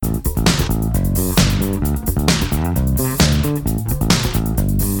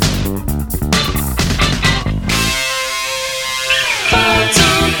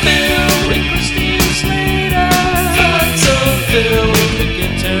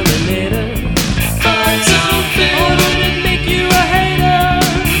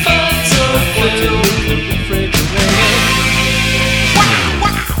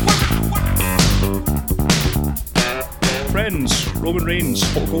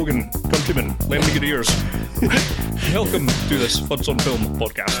Rogan, countrymen, lend me your ears. Welcome to this Fuds on Film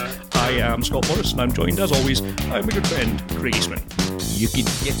podcast. I am Scott Morris, and I'm joined, as always, by my good friend, Craig Eastman. You could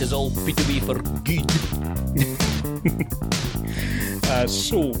get us all put away for good.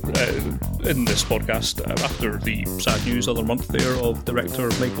 In this podcast, after the sad news the other month there of director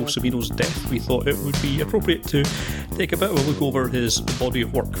Michael Cimino's death, we thought it would be appropriate to take a bit of a look over his body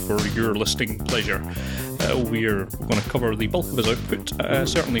of work for your listening pleasure. We're going to cover the bulk of his output,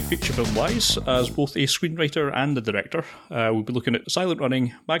 certainly feature film-wise, as both a screenwriter and a director. We'll be looking at Silent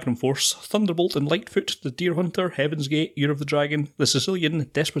Running, Magnum Force, Thunderbolt and Lightfoot, The Deer Hunter, Heaven's Gate, Year of the Dragon, The Sicilian,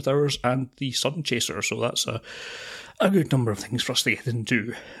 Desperate Hours, and The Sun Chaser. So that's a good number of things for us to get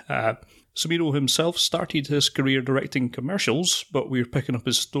into. Cimino himself started his career directing commercials, but we're picking up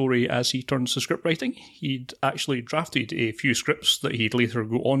his story as he turns to script writing. He'd actually drafted a few scripts that he'd later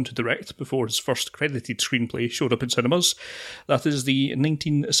go on to direct before his first credited screenplay showed up in cinemas. That is the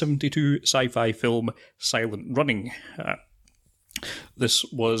 1972 sci-fi film Silent Running. This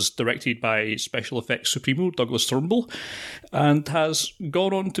was directed by special effects supremo Douglas Turnbull and has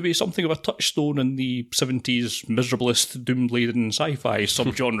gone on to be something of a touchstone in the 70s miserablest, doom-laden sci-fi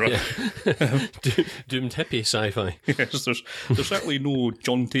subgenre. Doomed hippie sci-fi. Yes, there's certainly no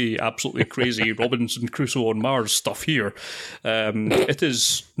jaunty, absolutely crazy Robinson Crusoe on Mars stuff here. It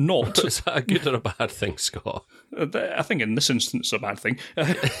is not... Is that a good or a bad thing, Scott? I think in this instance it's a bad thing.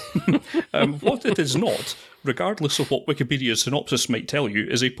 What it is not, regardless of what Wikipedia's synopsis might tell you,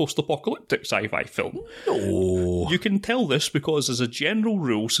 is a post-apocalyptic sci-fi film. No. You can tell this because, as a general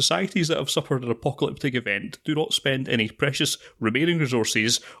rule, societies that have suffered an apocalyptic event do not spend any precious remaining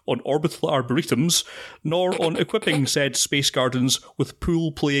resources on orbital arboretums, nor on equipping said space gardens with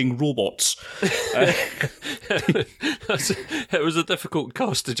pool-playing robots. It was a difficult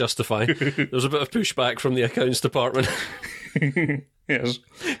cost to justify. There was a bit of pushback from the accounts department. Yes.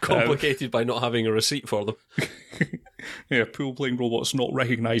 Complicated by not having a receipt for them. Yeah, pool-playing robots not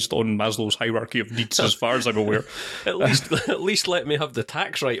recognised on Maslow's hierarchy of needs, as far as I'm aware. At least let me have the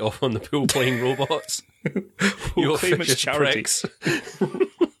tax write-off on the pool-playing robots. We'll claim it's charity.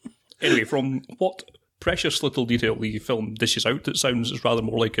 Anyway, from what precious little detail the film dishes out, it sounds rather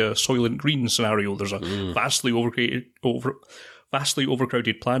more like a Soylent Green scenario. There's a vastly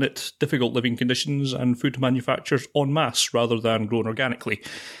overcrowded planet, difficult living conditions, and food manufactured en masse rather than grown organically.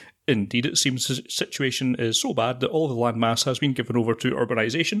 Indeed, it seems the situation is so bad that all of the landmass has been given over to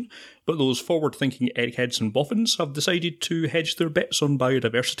urbanisation, but those forward-thinking eggheads and boffins have decided to hedge their bets on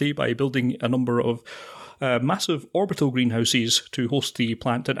biodiversity by building a number of massive orbital greenhouses to host the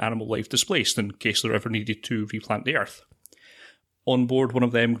plant and animal life displaced in case they're ever needed to replant the Earth. On board one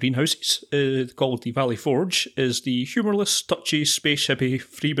of them greenhouses, called the Valley Forge, is the humourless, touchy, space hippie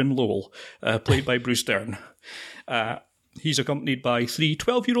Freeman Lowell, played by Bruce Dern. He's accompanied by 3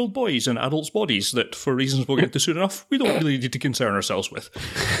 12-year-old boys in adults' bodies that, for reasons we'll get to soon enough, we don't really need to concern ourselves with.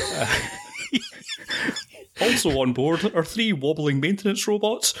 Also on board are 3 wobbling maintenance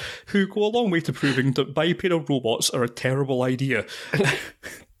robots who go a long way to proving that bipedal robots are a terrible idea.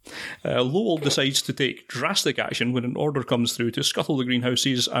 Lowell decides to take drastic action when an order comes through to scuttle the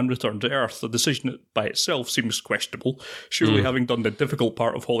greenhouses and return to Earth. The decision by itself seems questionable. Surely having done the difficult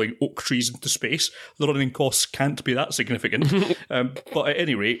part of hauling oak trees into space, the running costs can't be that significant. But at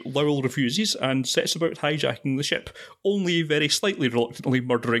any rate, Lowell refuses and sets about hijacking the ship, only very slightly reluctantly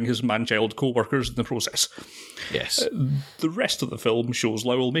murdering his man-child co-workers in the process. Yes. The rest of the film shows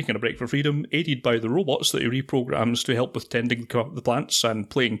Lowell making a break for freedom, aided by the robots that he reprograms to help with tending the plants and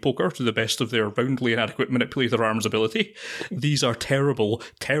playing poker to the best of their roundly inadequate manipulator arms ability. These are terrible,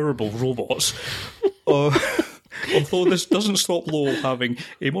 terrible robots. Although this doesn't stop Lowell having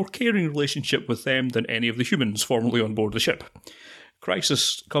a more caring relationship with them than any of the humans formerly on board the ship.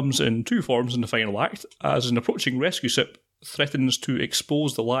 Crisis comes in 2 forms in the final act, as an approaching rescue ship threatens to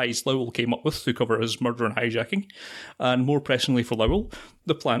expose the lies Lowell came up with to cover his murder and hijacking, and more pressingly for Lowell,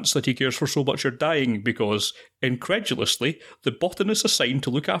 the plants that he cares for so much are dying because, incredulously, the botanist assigned to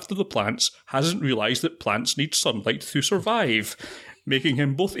look after the plants hasn't realised that plants need sunlight to survive, making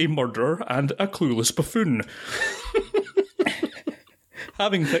him both a murderer and a clueless buffoon.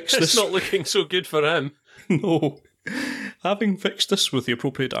 Having fixed this... It's not looking so good for him. No. Having fixed this with the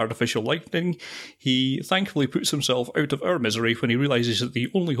appropriate artificial lighting, he thankfully puts himself out of our misery when he realises that the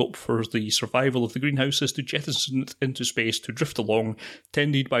only hope for the survival of the greenhouse is to jettison it into space to drift along,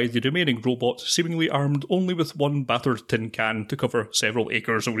 tended by the remaining robot, seemingly armed only with 1 battered tin can to cover several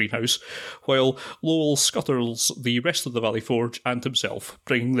acres of greenhouse, while Lowell scuttles the rest of the Valley Forge and himself,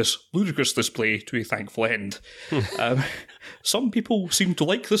 bringing this ludicrous display to a thankful end. Some people seem to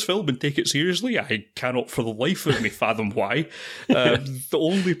like this film and take it seriously. I cannot for the life of me fathom why. guy. The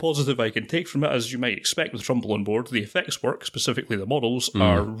only positive I can take from it, as you might expect with Trumbull on board, the effects work, specifically the models,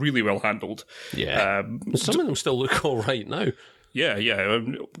 are really well handled. Yeah. Some of them still look all right now. Yeah.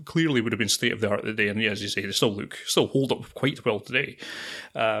 Clearly would have been state of the art of the day, and as you say, they still hold up quite well today.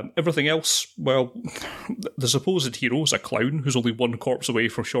 Everything else, well, the supposed hero is a clown who's only one corpse away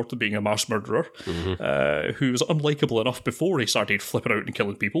from short of being a mass murderer, who was unlikable enough before he started flipping out and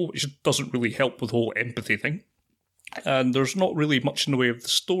killing people, which doesn't really help with the whole empathy thing. And there's not really much in the way of the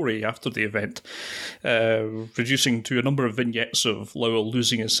story after the event, reducing to a number of vignettes of Lowell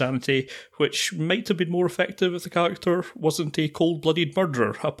losing his sanity, which might have been more effective if the character wasn't a cold-blooded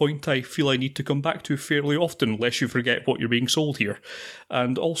murderer, a point I feel I need to come back to fairly often, lest you forget what you're being sold here.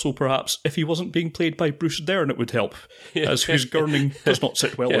 And also, perhaps, if he wasn't being played by Bruce Dern, it would help, as whose gurning does not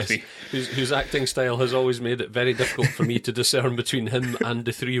sit well with me. Whose acting style has always made it very difficult for me to discern between him and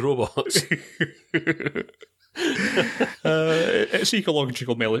the three robots. Its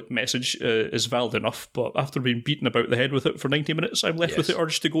ecological message is valid enough, but after being beaten about the head with it for 90 minutes, I'm left with the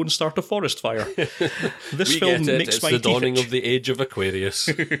urge to go and start a forest fire. This film makes it's my the teeth dawning itch. of the age of Aquarius.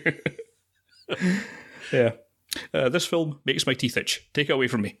 Yeah. This film makes my teeth itch. Take it away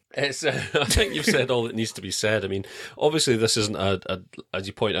from me. I think you've said all that needs to be said. I mean, obviously this isn't as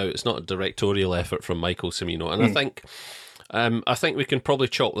you point out, it's not a directorial effort from Michael Cimino, and I think we can probably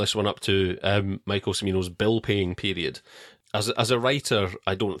chalk this one up to Michael Cimino's bill-paying period. As a writer,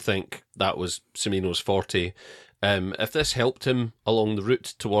 I don't think that was Cimino's forte. If this helped him along the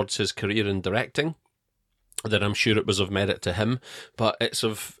route towards his career in directing, then I'm sure it was of merit to him. But it's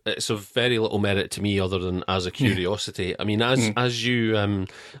of very little merit to me, other than as a curiosity. I mean, as you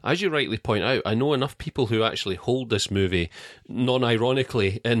rightly point out, I know enough people who actually hold this movie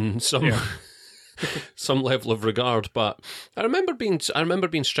non-ironically in some. Yeah. Some level of regard, but I remember being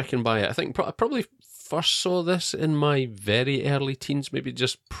stricken by it. I think I probably first saw this in my very early teens, maybe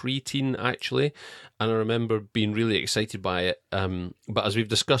just pre-teen actually, and I remember being really excited by it. But as we've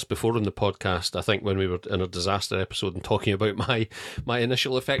discussed before in the podcast, I think when we were in a disaster episode and talking about my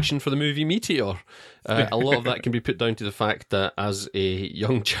initial affection for the movie Meteor, a lot of that can be put down to the fact that as a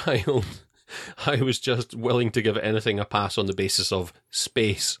young child, I was just willing to give anything a pass on the basis of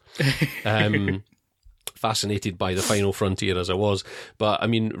space. Fascinated by the final frontier as I was. But I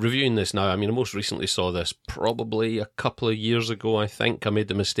mean, reviewing this now, I mean, I most recently saw this probably a couple of years ago. I think I made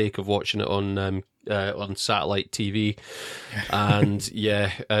the mistake of watching it on satellite TV, and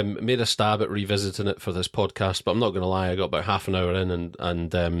made a stab at revisiting it for this podcast. But I'm not going to lie, I got about half an hour in,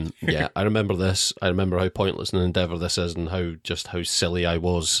 and I remember this. I remember how pointless an endeavour this is, and how silly I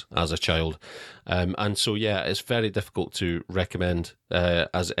was as a child. And so, it's very difficult to recommend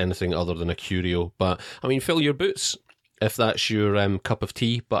as anything other than a curio. But, I mean, fill your boots if that's your cup of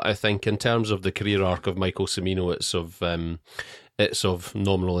tea. But I think in terms of the career arc of Michael Cimino, it's of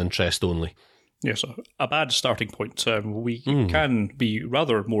nominal interest only. Yes, a bad starting point. We can be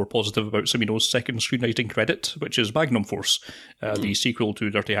rather more positive about Cimino's second screenwriting credit, which is Magnum Force, the sequel to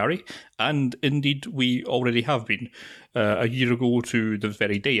Dirty Harry. And indeed, we already have been a year ago to the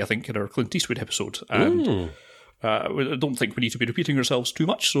very day, I think, in our Clint Eastwood episode. And I don't think we need to be repeating ourselves too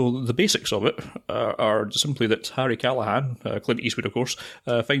much, so the basics of it are simply that Harry Callahan, Clint Eastwood of course,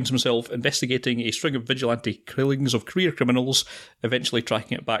 finds himself investigating a string of vigilante killings of career criminals, eventually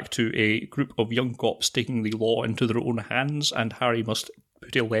tracking it back to a group of young cops taking the law into their own hands, and Harry must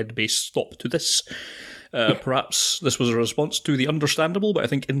put a lead-based stop to this. Perhaps this was a response to the understandable, but I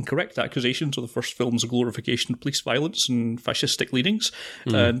think incorrect accusations of the first film's glorification of police violence and fascistic leanings,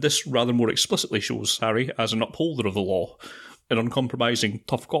 and this rather more explicitly shows Harry as an upholder of the law. An uncompromising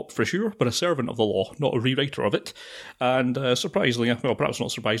tough cop for sure, but a servant of the law, not a rewriter of it. And surprisingly, well, perhaps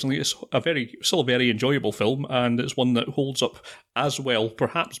not surprisingly, it's still a very enjoyable film, and it's one that holds up as well,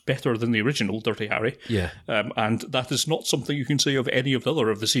 perhaps better than the original Dirty Harry. Yeah. And that is not something you can say of any of the other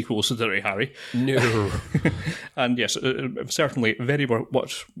of the sequels to Dirty Harry. No. And yes, certainly very well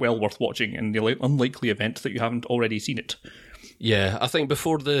worth watching in the unlikely event that you haven't already seen it. Yeah, I think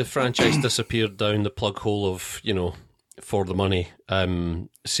before the franchise disappeared down the plug hole of, for the money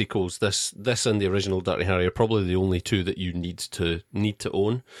sequels, this and the original Dirty Harry are probably the only two that you need to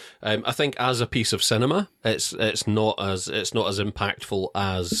own. I think as a piece of cinema, it's not as impactful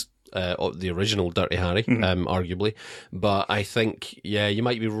as the original Dirty Harry, arguably. But I think you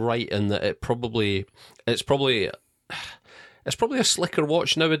might be right in that it's probably a slicker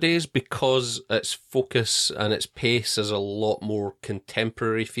watch nowadays because its focus and its pace is a lot more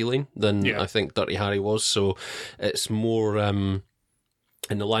contemporary feeling than I think Dirty Harry was. So it's more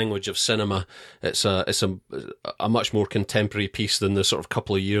in the language of cinema, it's a much more contemporary piece than the sort of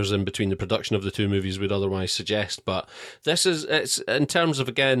couple of years in between the production of the two movies would otherwise suggest. But it's in terms of,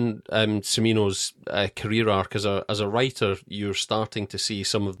 again, Cimino's career arc as a writer, you're starting to see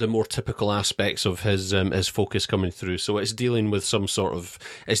some of the more typical aspects of his focus coming through. So it's dealing with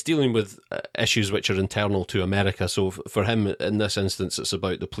issues which are internal to America. So for him, in this instance, it's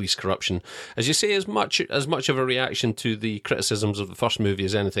about the police corruption, as you say, as much of a reaction to the criticisms of the first movie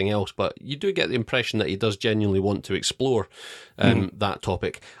as anything else, but you do get the impression that he does genuinely want to explore that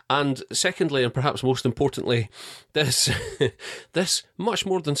topic. And secondly, and perhaps most importantly, this much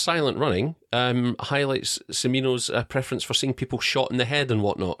more than silent running highlights Cimino's preference for seeing people shot in the head and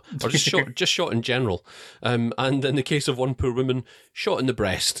whatnot, or just shot in general. And in the case of one poor woman, shot in the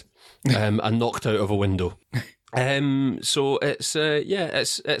breast and knocked out of a window. So it's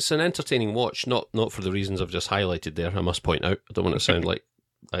an entertaining watch, not for the reasons I've just highlighted there, I must point out. I don't want to sound like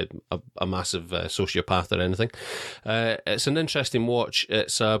a massive sociopath or anything. It's an interesting watch.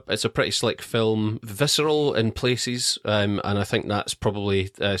 It's a pretty slick film, visceral in places, and I think that's probably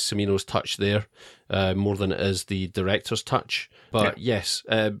Cimino's touch there, more than it is the director's touch. But yes,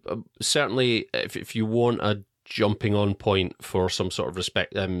 certainly if you want a jumping on point for some sort of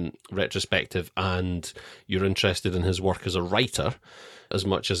retrospective, and you're interested in his work as a writer as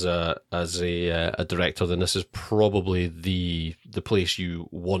much as a director, then this is probably the place you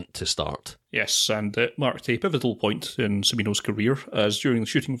want to start. Yes, and it marked a pivotal point in Cimino's career, as during the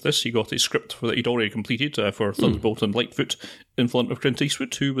shooting of this, he got a script that he'd already completed for Thunderbolt and Lightfoot in front of Clint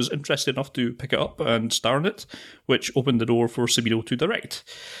Eastwood, who was interested enough to pick it up and star in it, which opened the door for Cimino to direct.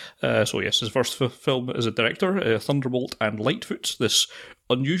 So yes, his first film as a director, Thunderbolt and Lightfoot, this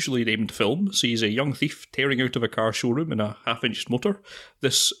unusually named film sees a young thief tearing out of a car showroom in a half-inch motor.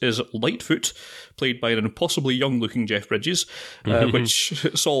 This is Lightfoot, played by an impossibly young-looking Jeff Bridges, which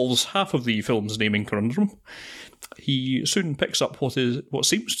solves half of the film's naming conundrum. He soon picks up what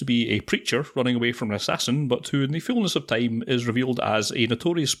seems to be a preacher running away from an assassin, but who in the fullness of time is revealed as a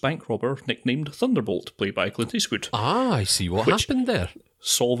notorious bank robber nicknamed Thunderbolt, played by Clint Eastwood. Ah, I see what happened there.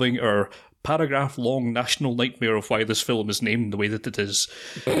 Solving our paragraph-long national nightmare of why this film is named the way that it is.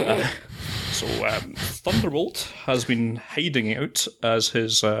 Thunderbolt has been hiding out as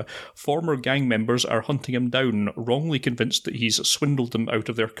his former gang members are hunting him down, wrongly convinced that he's swindled them out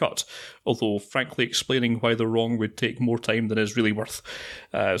of their cut, although frankly explaining why they're wrong would take more time than is really worth.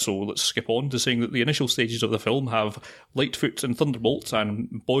 So let's skip on to saying that the initial stages of the film have Lightfoot and Thunderbolt,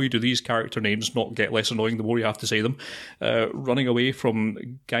 and boy do these character names not get less annoying the more you have to say them, running away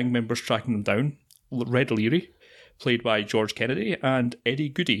from gang members tracking them down. Red Leary, played by George Kennedy, and Eddie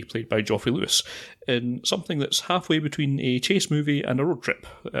Goody, played by Geoffrey Lewis, in something that's halfway between a chase movie and a road trip.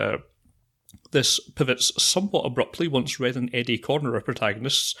 This pivots somewhat abruptly once Red and Eddie corner our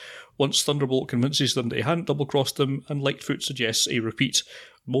protagonists, once Thunderbolt convinces them they hadn't double-crossed them, and Lightfoot suggests a repeat,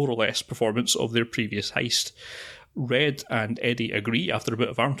 more or less, performance of their previous heist. Red and Eddie agree after a bit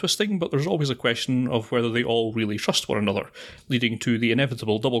of arm twisting, but there's always a question of whether they all really trust one another, leading to the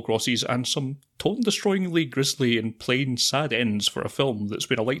inevitable double crosses and some tone-destroyingly grisly and plain sad ends for a film that's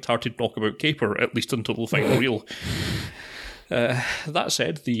been a light-hearted knockabout caper, at least until the final reel. That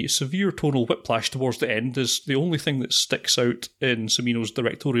said, the severe tonal whiplash towards the end is the only thing that sticks out in Cimino's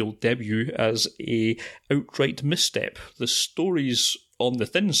directorial debut as a outright misstep. The story's on the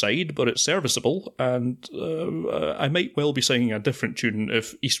thin side, but it's serviceable, and I might well be singing a different tune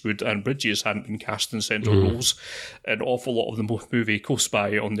if Eastwood and Bridges hadn't been cast in central roles. An awful lot of the movie coasts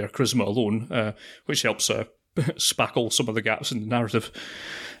by on their charisma alone, which helps spackle some of the gaps in the narrative.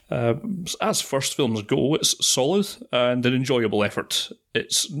 As first films go, it's solid and an enjoyable effort.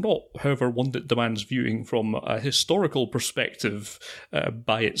 It's not, however, one that demands viewing from a historical perspective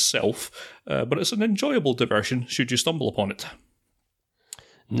by itself, but it's an enjoyable diversion should you stumble upon it.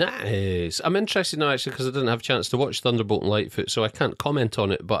 Nice. I'm interested now, actually, because I didn't have a chance to watch Thunderbolt and Lightfoot, so I can't comment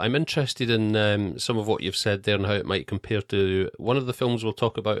on it, but I'm interested in some of what you've said there and how it might compare to one of the films we'll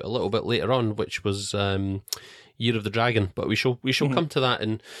talk about a little bit later on, which was Year of the Dragon. But we shall come to that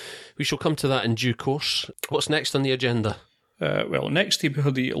in due course. What's next on the agenda? Well, next we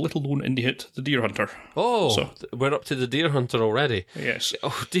have the little-known indie hit, The Deer Hunter. Oh, so, we're up to The Deer Hunter already. Yes.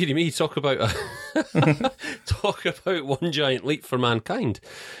 Oh, dearie me, talk about one giant leap for mankind.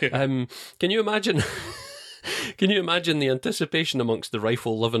 Yeah. Can you imagine? Can you imagine the anticipation amongst the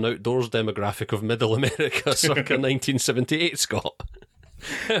rifle-loving outdoors demographic of Middle America circa 1978, Scott?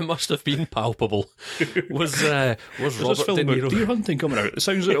 It must have been palpable. Was There's Robert this film De about Niro? deer hunting coming out. It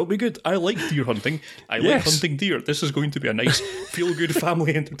sounds like it'll be good. I like deer hunting. I like hunting deer. This is going to be a nice, feel-good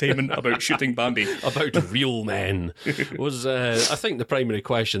family entertainment about shooting Bambi. About real men. Was I think the primary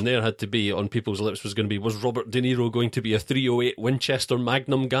question there had to be on people's lips was going to be, was Robert De Niro going to be a 308 Winchester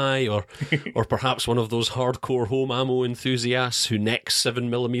Magnum guy, or perhaps one of those hardcore home ammo enthusiasts who necks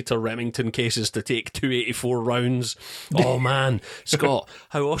 7mm Remington cases to take 284 rounds? Oh man, Scott,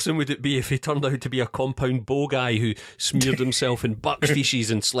 how awesome would it be if he turned out to be a compound bow guy who smeared himself in buck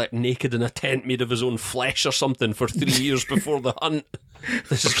feces and slept naked in a tent made of his own flesh or something for 3 years before the hunt?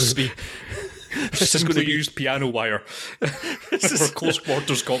 This is going to be... This is going to use piano wire for close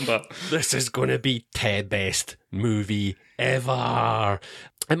quarters combat. This is going to be the best movie ever.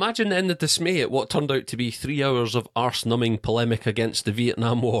 Imagine then the dismay at what turned out to be 3 hours of arse-numbing polemic against the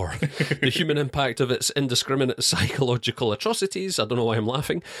Vietnam War. The human impact of its indiscriminate psychological atrocities, I don't know why I'm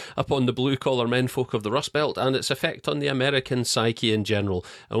laughing, upon the blue-collar menfolk of the Rust Belt, and its effect on the American psyche in general.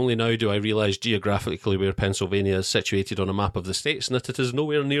 Only now do I realise geographically where Pennsylvania is situated on a map of the States, and that it is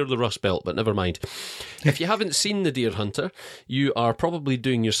nowhere near the Rust Belt, but never mind. If you haven't seen The Deer Hunter, you are probably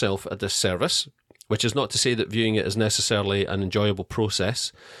doing yourself a disservice, which is not to say that viewing it is necessarily an enjoyable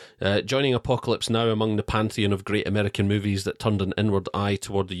process. Joining Apocalypse Now among the pantheon of great American movies that turned an inward eye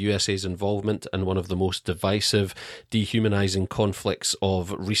toward the USA's involvement in one of the most divisive, dehumanising conflicts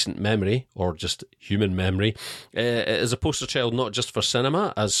of recent memory, or just human memory, it is a poster child not just for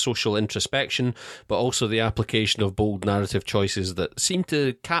cinema as social introspection, but also the application of bold narrative choices that seem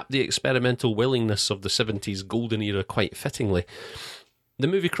to cap the experimental willingness of the 70s golden era quite fittingly. The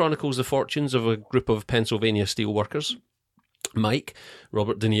movie chronicles the fortunes of a group of Pennsylvania steelworkers. Mike,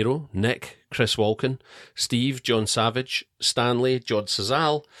 Robert De Niro, Nick, Chris Walken, Steve, John Savage, Stanley, Jod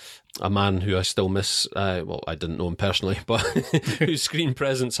Sazal, a man who I still miss, well, I didn't know him personally, but whose screen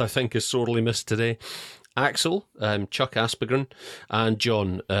presence I think is sorely missed today. Axel, Chuck Aspegren, and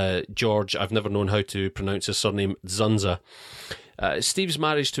John, George, I've never known how to pronounce his surname, Zunza. Steve's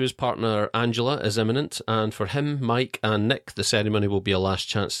marriage to his partner Angela is imminent, and for him, Mike and Nick, the ceremony will be a last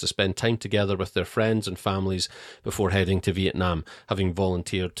chance to spend time together with their friends and families before heading to Vietnam, having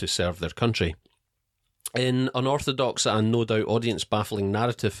volunteered to serve their country. In unorthodox and no doubt audience-baffling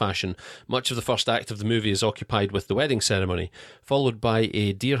narrative fashion, much of the first act of the movie is occupied with the wedding ceremony, followed by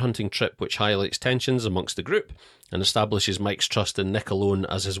a deer hunting trip which highlights tensions amongst the group and establishes Mike's trust in Nick alone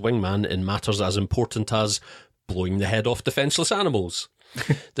as his wingman in matters as important as blowing the head off defenceless animals.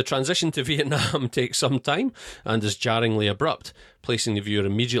 The transition to Vietnam takes some time and is jarringly abrupt, placing the viewer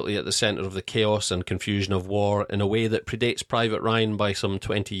immediately at the centre of the chaos and confusion of war in a way that predates Private Ryan by some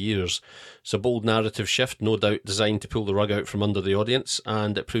 20 years. It's a bold narrative shift, no doubt designed to pull the rug out from under the audience,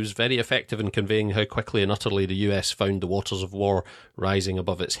 and it proves very effective in conveying how quickly and utterly the US found the waters of war rising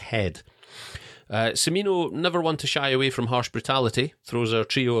above its head. Cimino, never one to shy away from harsh brutality, throws our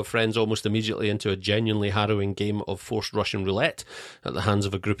trio of friends almost immediately into a genuinely harrowing game of forced Russian roulette at the hands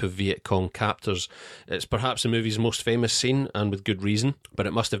of a group of Viet Cong captors. It's perhaps the movie's most famous scene, and with good reason, but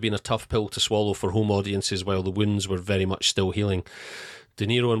it must have been a tough pill to swallow for home audiences while the wounds were very much still healing. De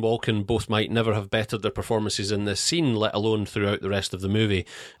Niro and Walken both might never have bettered their performances in this scene, let alone throughout the rest of the movie.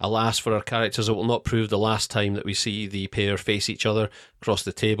 Alas, for our characters, it will not prove the last time that we see the pair face each other across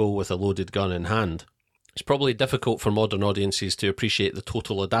the table with a loaded gun in hand. It's probably difficult for modern audiences to appreciate the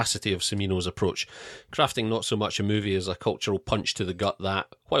total audacity of Cimino's approach, crafting not so much a movie as a cultural punch to the gut that,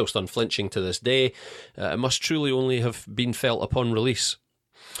 whilst unflinching to this day, it must truly only have been felt upon release.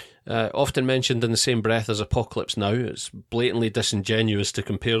 Often mentioned in the same breath as Apocalypse Now, it's blatantly disingenuous to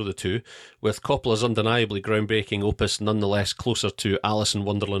compare the two, with Coppola's undeniably groundbreaking opus nonetheless closer to Alice in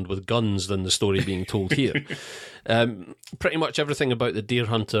Wonderland with guns than the story being told here. Pretty much everything about The Deer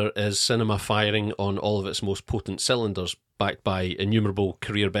Hunter is cinema firing on all of its most potent cylinders, backed by innumerable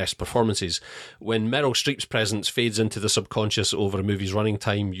career-best performances. When Meryl Streep's presence fades into the subconscious over a movie's running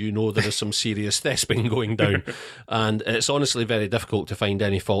time, you know there is some serious thesping going down, and it's honestly very difficult to find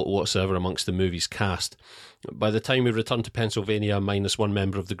any fault whatsoever amongst the movie's cast. By the time we return to Pennsylvania, minus one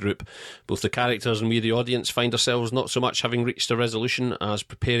member of the group, both the characters and we, the audience, find ourselves not so much having reached a resolution as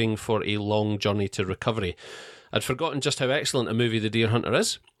preparing for a long journey to recovery. I'd forgotten just how excellent a movie The Deer Hunter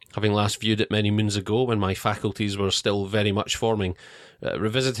is, having last viewed it many moons ago when my faculties were still very much forming.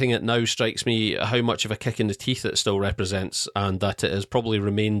 Revisiting it now strikes me how much of a kick in the teeth it still represents, and that it has probably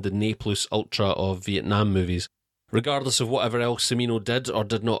remained the ne plus ultra of Vietnam movies. Regardless of whatever else Cimino did or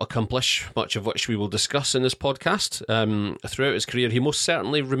did not accomplish, much of which we will discuss in this podcast, throughout his career he most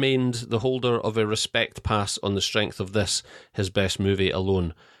certainly remained the holder of a respect pass on the strength of this, his best movie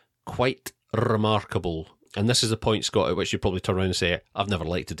alone. Quite remarkable. and this is the point, Scott, at which you probably turn around and say, I've never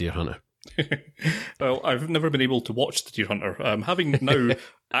liked a Deer Hunter. Well, I've never been able to watch The Deer Hunter. Having now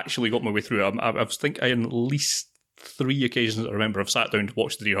actually got my way through it, I think I, on at least 3 occasions I remember, I've sat down to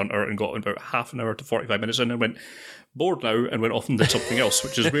watch The Deer Hunter and got about half an hour to 45 minutes in and went, bored now, and went off and did something else,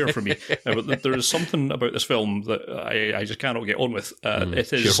 which is rare for me. But there is something about this film that I just cannot get on with.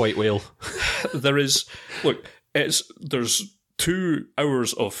 It is your white whale. There's 2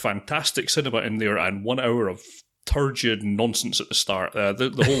 hours of fantastic cinema in there and 1 hour of turgid nonsense at the start.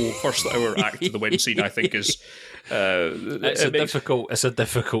 The whole first hour act of the wedding scene, I think, is it's a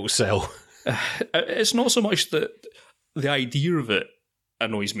difficult sell. It's not so much that the idea of it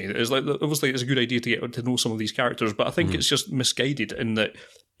annoys me. It's like, obviously it's a good idea to get to know some of these characters, but I think it's just misguided in that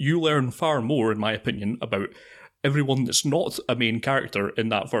you learn far more, in my opinion, about everyone that's not a main character in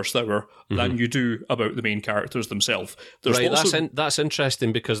that first hour than you do about the main characters themselves. That's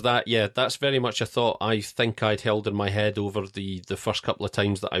interesting, because that's very much a thought I think I'd held in my head over the first couple of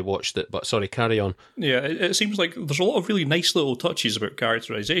times that I watched it. But sorry, carry on. Yeah, it seems like there's a lot of really nice little touches about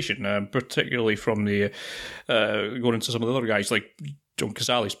characterization, particularly from the going into some of the other guys, like John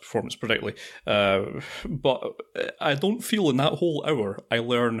Cazale's performance particularly. But I don't feel in that whole hour I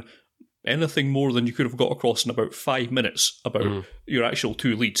learn anything more than you could have got across in about 5 minutes about your actual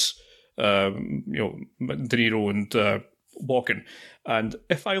 2 leads, De Niro and Walken. And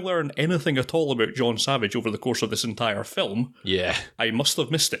if I learn anything at all about John Savage over the course of this entire film, I must have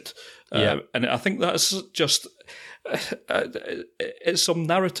missed it. And I think that's just... it's some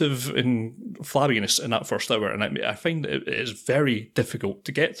narrative in flabbiness in that first hour, and I find it is very difficult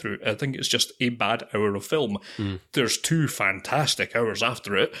to get through. I think it's just a bad hour of film. There's 2 fantastic hours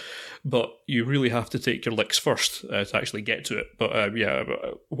after it, but you really have to take your licks first to actually get to it. But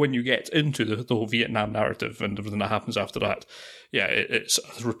when you get into the whole Vietnam narrative and everything that happens after that, it's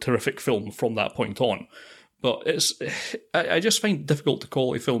a terrific film from that point on. But I just find it difficult to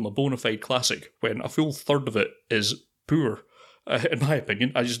call a film a bona fide classic when a full third of it is poor. In my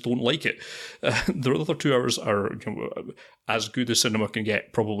opinion, I just don't like it. The other 2 hours are as good as cinema can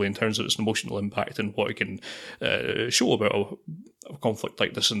get, probably, in terms of its emotional impact and what it can show about a conflict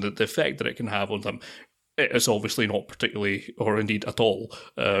like this and the effect that it can have on them. It's obviously not particularly, or indeed at all,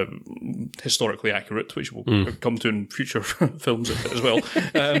 historically accurate, which we'll come to in future films as well.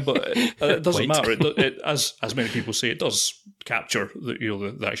 But it doesn't matter. It, as many people say, it does capture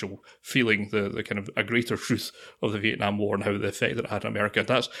the actual feeling, the kind of a greater truth of the Vietnam War and how the effect that it had on America.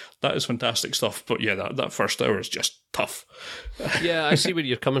 That is fantastic stuff. But that first hour is just tough. I see where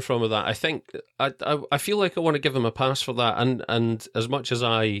you're coming from with that. I think I feel like I want to give him a pass for that. And as much as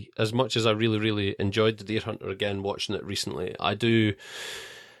I really, really enjoyed The Deer Hunter again, watching it recently, I do.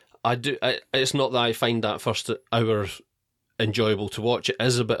 It's not that I find that first hour enjoyable to watch. It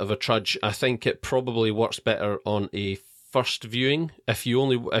is a bit of a trudge. I think it probably works better on a first viewing. If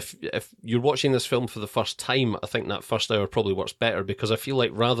you're watching this film for the first time, I think that first hour probably works better, because I feel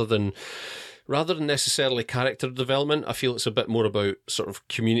like rather than necessarily character development, I feel it's a bit more about sort of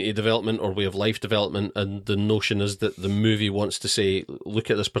community development or way of life development, and the notion is that the movie wants to say,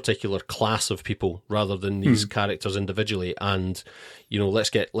 look at this particular class of people rather than these characters individually, and let's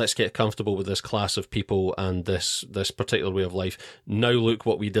get comfortable with this class of people and this particular way of life. Now look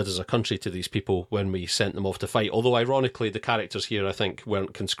what we did as a country to these people when we sent them off to fight. Although ironically, the characters here, I think,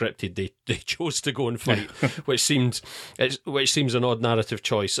 weren't conscripted; they chose to go and fight, which seems an odd narrative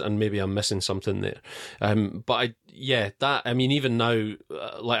choice, and maybe I'm missing something there. But even now,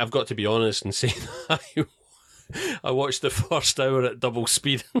 like, I've got to be honest and say that I watched the first hour at double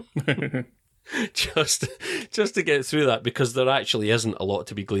speed. just to get through that, because there actually isn't a lot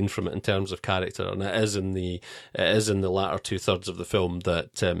to be gleaned from it in terms of character, and it is in the latter 2/3 of the film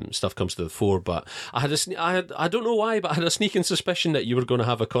that stuff comes to the fore. But I don't know why, but I had a sneaking suspicion that you were going to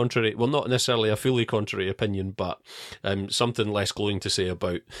have a contrary, well, not necessarily a fully contrary opinion, but something less glowing to say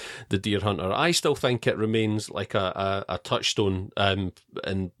about The Deer Hunter. I still think it remains like a touchstone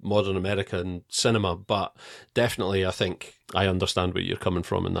in modern American cinema, but definitely I think I understand where you're coming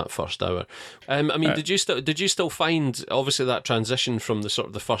from in that first hour. Did you still find, obviously, that transition from the sort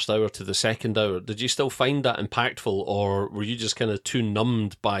of the first hour to the second hour? Did you still find that impactful, or were you just kind of too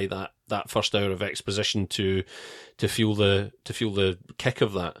numbed by that first hour of exposition to feel the kick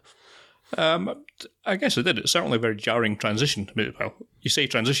of that? I guess it did. It's certainly a very jarring transition. I mean, well, you say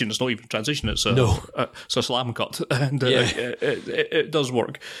transition, it's not even transition, it's it's a slam cut. And it does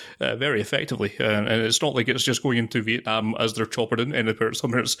work very effectively. And it's not like it's just going into Vietnam as they're chopping in anywhere.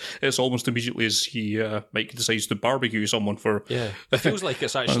 Somewhere it's almost immediately as Mike decides to barbecue someone for... Yeah, it feels like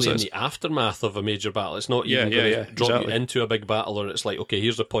it's actually in the aftermath of a major battle. It's not even going to drop you into a big battle, or it's like, okay,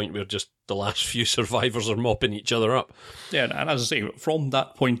 here's a point where just the last few survivors are mopping each other up. Yeah, and as I say, from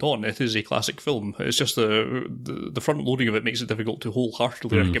that point on, it is a classic film. It's just the front loading of it makes it difficult to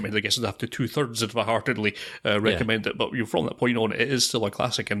wholeheartedly recommend. I guess I'd have to 2/3 if I heartedly recommend it. But from that point on, it is still a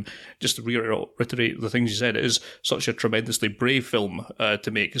classic. And just to reiterate the things you said, it is such a tremendously brave film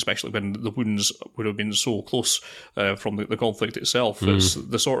to make, especially when the wounds would have been so close from the conflict itself. It's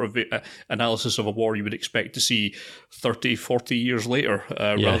the sort of analysis of a war you would expect to see 30, 40 years later,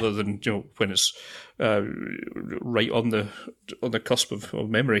 rather than when it's right on the cusp of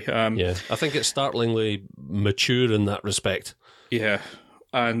memory. I think it's startlingly mature in that respect. Yeah,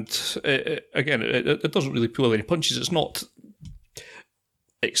 and it doesn't really pull any punches. It's not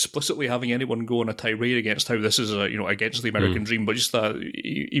explicitly having anyone go on a tirade against how this is against the American dream, but just that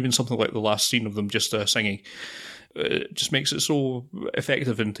even something like the last scene of them just singing. It just makes it so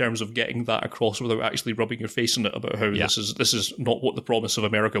effective in terms of getting that across without actually rubbing your face in it about how this is not what the promise of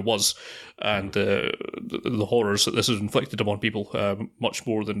America was, and the horrors that this has inflicted upon people, much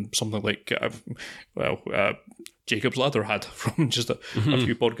more than something like Jacob's Ladder had from just a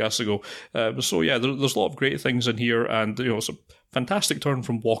few podcasts ago. There's a lot of great things in here, and it's a fantastic turn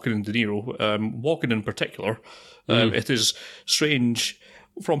from Walken and De Niro. Walken in particular, it is strange.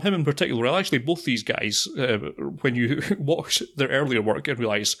 From him in particular, well, actually both these guys, when you watch their earlier work and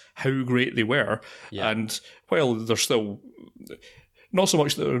realise how great they were, and while they're still not so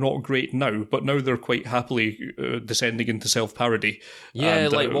much that they're not great now, but now they're quite happily descending into self-parody. Yeah,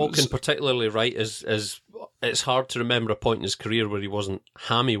 and, like Walken particularly, right, is it's hard to remember a point in his career where he wasn't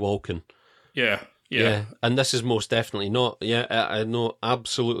hammy Walken. Yeah, and this is most definitely not. Yeah, I know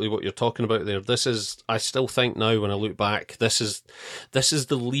absolutely what you're talking about there. This is, I still think now when I look back, this is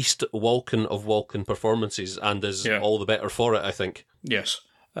the least Walken of Walken performances, and is all the better for it, I think. Yes.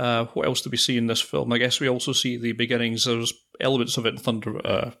 What else do we see in this film? I guess we also see the beginnings. There's elements of it in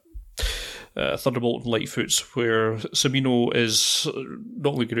Thunderbolt and Lightfoot, where Cimino is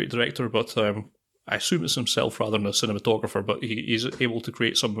not only a great director, but I assume it's himself rather than a cinematographer, but he's able to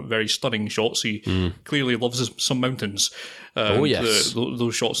create some very stunning shots. He clearly loves some mountains.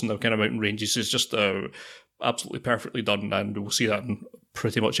 Those shots in the kind of mountain ranges is just absolutely perfectly done, and we'll see that in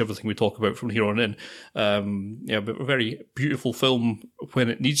pretty much everything we talk about from here on in. But a very beautiful film when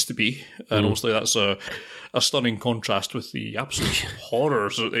it needs to be, and obviously that's a stunning contrast with the absolute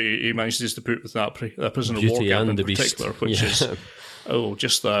horrors that he manages to put with that Prisoner of War camp in particular, which is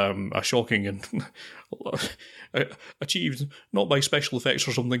just a shocking and achieved not by special effects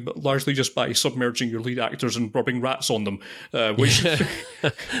or something, but largely just by submerging your lead actors and rubbing rats on them, which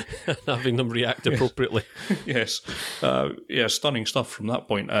having them react appropriately. Yes, stunning stuff from that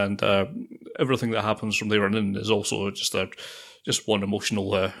point, and everything that happens from there on in is also just one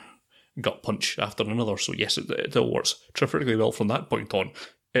emotional gut punch after another. So yes, it all works terrifically well from that point on.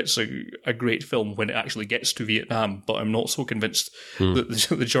 It's a great film when it actually gets to Vietnam, but I'm not so convinced that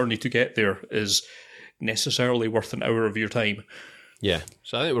the journey to get there is necessarily worth an hour of your time. Yeah,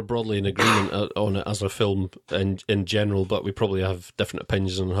 so I think we're broadly in agreement on it as a film in general, but we probably have different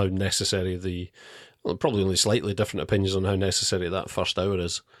opinions on how necessary probably only slightly different opinions on how necessary that first hour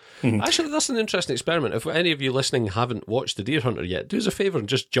is. Actually, that's an interesting experiment. If any of you listening haven't watched The Deer Hunter yet, do us a favour and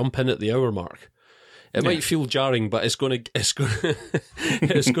just jump in at the hour mark. It might feel jarring, but it's going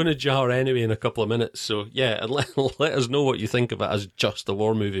to jar anyway in a couple of minutes. So yeah, let us know what you think of it as just a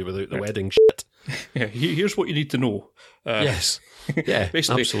war movie without the wedding shit. Yeah, here's what you need to know. Yes, yeah,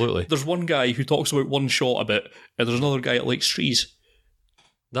 basically, absolutely. There's one guy who talks about one shot a bit, and there's another guy that likes trees.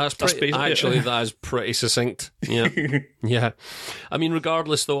 That is pretty succinct. Yeah, yeah. I mean,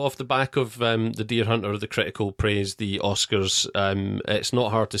 regardless though, off the back of The Deer Hunter, the critical praise, the Oscars, it's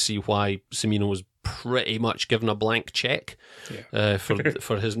not hard to see why Cimino was pretty much given a blank check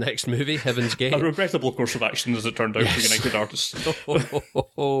for his next movie, Heaven's Gate. A regrettable course of action, as it turned out, for United Artists.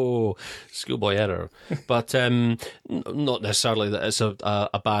 Schoolboy error. But not necessarily that it's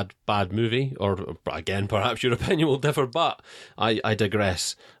a bad movie, or again, perhaps your opinion will differ, but I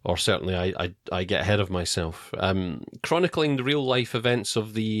digress, or certainly I get ahead of myself. Chronicling the real-life events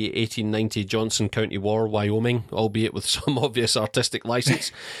of the 1890 Johnson County War, Wyoming, albeit with some obvious artistic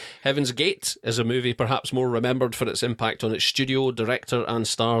license, Heaven's Gate is a movie perhaps more remembered for its impact on its studio, director and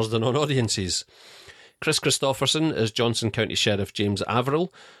stars than on audiences. Chris Christopherson is Johnson County Sheriff James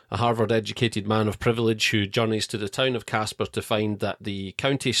Averill, a Harvard-educated man of privilege who journeys to the town of Casper to find that the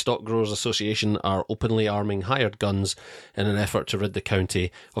County Stock Growers Association are openly arming hired guns in an effort to rid the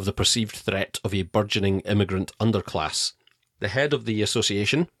county of the perceived threat of a burgeoning immigrant underclass. The head of the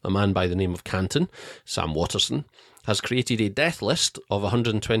association, a man by the name of Canton, Sam Watterson, has created a death list of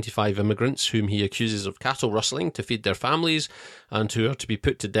 125 immigrants whom he accuses of cattle rustling to feed their families and who are to be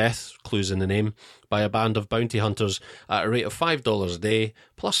put to death, clues in the name, by a band of bounty hunters at a rate of $5 a day,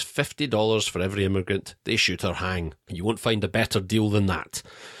 plus $50 for every immigrant they shoot or hang. You won't find a better deal than that.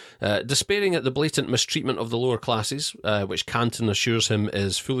 Despairing at the blatant mistreatment of the lower classes, which Canton assures him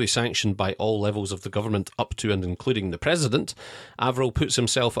is fully sanctioned by all levels of the government up to and including the President, Averill puts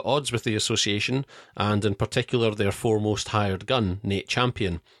himself at odds with the association, and in particular their foremost hired gun, Nate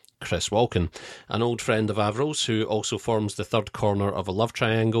Champion, Chris Walken, an old friend of Averill's who also forms the third corner of a love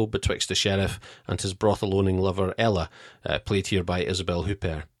triangle betwixt the sheriff and his brothel-owning lover Ella, played here by Isabelle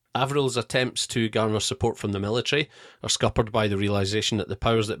Huppert. Averill's attempts to garner support from the military are scuppered by the realisation that the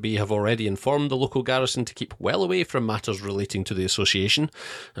powers that be have already informed the local garrison to keep well away from matters relating to the association,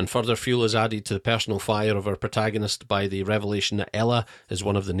 and further fuel is added to the personal fire of our protagonist by the revelation that Ella is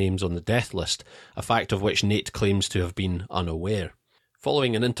one of the names on the death list, a fact of which Nate claims to have been unaware.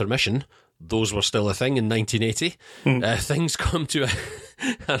 Following an intermission, those were still a thing in 1980, things come to a...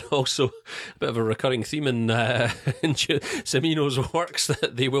 and also a bit of a recurring theme in Cimino's works,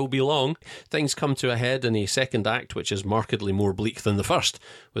 that they will be long. Things come to a head in a second act which is markedly more bleak than the first,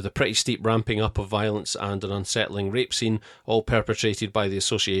 with a pretty steep ramping up of violence and an unsettling rape scene, all perpetrated by the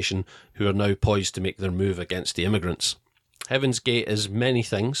association, who are now poised to make their move against the immigrants. Heaven's Gate is many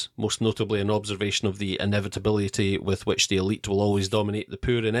things, most notably an observation of the inevitability with which the elite will always dominate the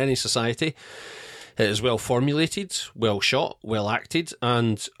poor in any society. It is well formulated, well shot, well acted,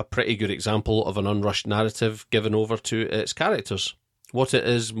 and a pretty good example of an unrushed narrative given over to its characters. What it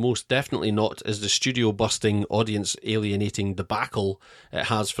is most definitely not is the studio-busting, audience-alienating debacle it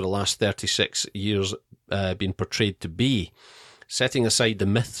has for the last 36 years been portrayed to be. Setting aside the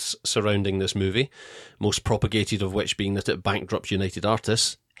myths surrounding this movie, most propagated of which being that it bankrupt United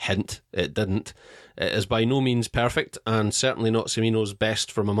Artists, hint, it didn't. It is by no means perfect, and certainly not Cimino's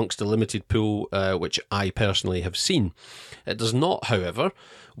best from amongst the limited pool which I personally have seen. It does not, however,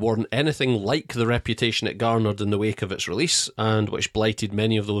 warrant anything like the reputation it garnered in the wake of its release, and which blighted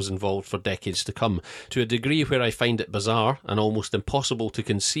many of those involved for decades to come, to a degree where I find it bizarre and almost impossible to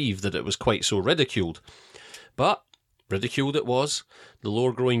conceive that it was quite so ridiculed. But ridiculed it was, the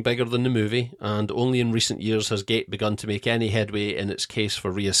lore growing bigger than the movie, and only in recent years has Gate begun to make any headway in its case for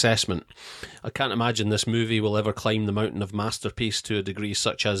reassessment. I can't imagine this movie will ever climb the mountain of masterpiece to a degree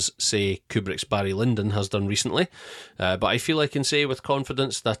such as, say, Kubrick's Barry Lyndon has done recently, but I feel I can say with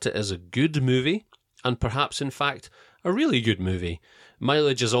confidence that it is a good movie, and perhaps in fact a really good movie.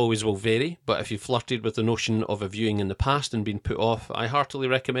 Mileage as always will vary, but if you flirted with the notion of a viewing in the past and been put off, I heartily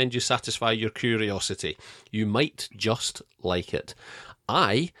recommend you satisfy your curiosity. You might just like it.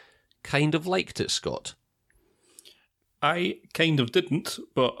 I kind of liked it, Scott. I kind of didn't,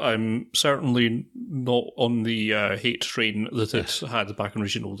 but I'm certainly not on the hate train that it had back in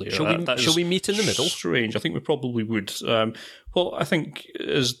original day. Shall we meet in the middle? Strange. I think we probably would. Well, I think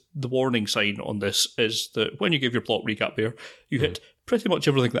is the warning sign on this is that when you give your plot recap there, you hit pretty much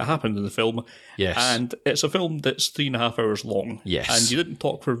everything that happened in the film. Yes. And it's a film that's 3.5 hours long. Yes. And you didn't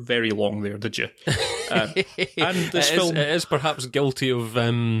talk for very long there, did you? And this film... It is perhaps guilty of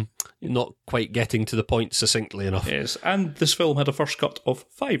not quite getting to the point succinctly enough. Yes, and this film had a first cut of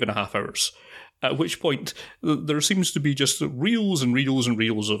 5.5 hours. At which point, there seems to be just reels and reels and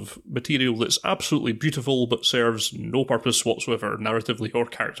reels of material that's absolutely beautiful but serves no purpose whatsoever, narratively or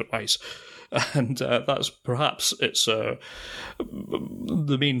character-wise. And that's perhaps it's the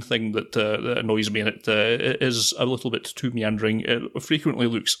main thing that annoys me in it. It is a little bit too meandering. It frequently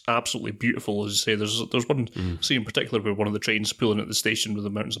looks absolutely beautiful, as you say. There's one scene in particular where one of the trains pulling at the station with the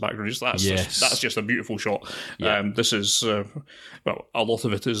mountains in the background. That's just a beautiful shot. Yeah. This is, well, a lot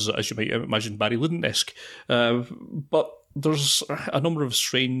of it is, as you might imagine, Barry Lyndon-esque. But there's a number of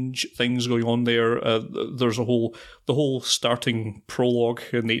strange things going on there. There's the whole starting prologue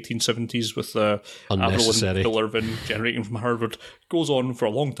in the 1870s with Averill and Bill Irvin generating from Harvard. Goes on for a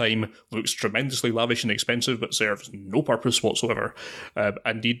long time, looks tremendously lavish and expensive, but serves no purpose whatsoever.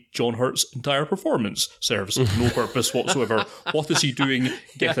 Indeed, John Hurt's entire performance serves no purpose whatsoever. What is he doing?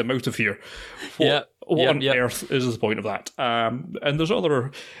 Get him out of here. What on earth is the point of that? And there's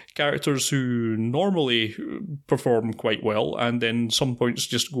other characters who normally perform quite quite well, and then some points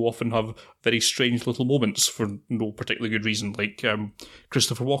just go off and have very strange little moments for no particularly good reason, like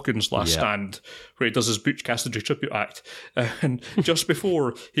Christopher Walken's Last Stand, where he does his Butch Cassidy tribute act, and just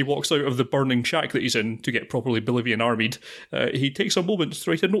before he walks out of the burning shack that he's in to get properly Bolivian-armied, he takes a moment to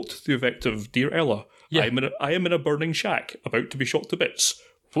write a note to the effect of, "Dear Ella, I am in a burning shack, about to be shot to bits.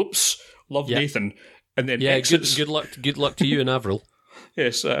 Whoops, love Nathan." And then exits. Good luck to you in Avril.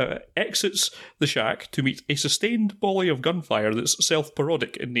 Yes, exits the shack to meet a sustained volley of gunfire that's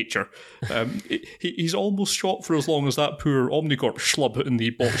self-parodic in nature. He's almost shot for as long as that poor Omnicorp schlub in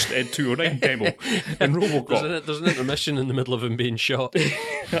the botched Ed 209 demo in Robocop. There's an intermission in the middle of him being shot.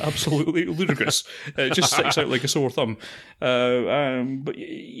 Absolutely ludicrous. It just sticks out like a sore thumb. But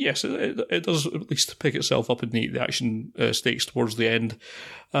yes, it does at least pick itself up in the action stakes towards the end.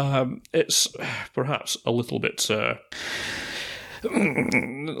 It's perhaps a little bit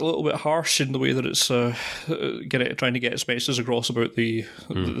harsh in the way that it's trying to get its messages across about the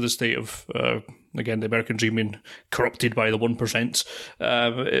state of again the American dream being corrupted by the 1%.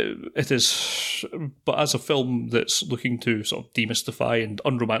 It is, but as a film that's looking to sort of demystify and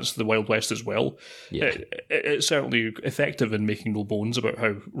unromance the Wild West as well, it's certainly effective in making no bones about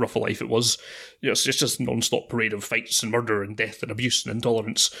how rough a life it was. It's just a non-stop parade of fights and murder and death and abuse and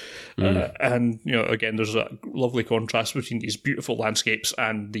intolerance. And again, there's a lovely contrast between these beautiful landscapes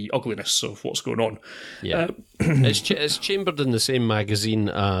and the ugliness of what's going on. It's chambered in the same magazine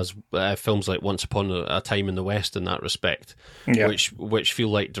as films like Once Upon a Time in the West in that respect, which feel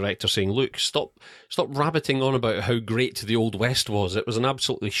like directors saying, look, stop rabbiting on about how great the Old West was. It was an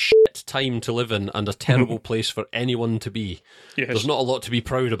absolutely shit time to live in and a terrible place for anyone to be. Yes. There's not a lot to be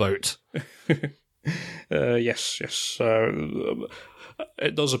proud about. Yes.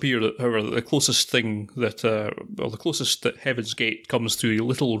 It does appear that, however, the closest thing that, the closest that Heaven's Gate comes to the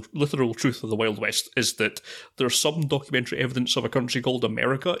literal truth of the Wild West is that there's some documentary evidence of a country called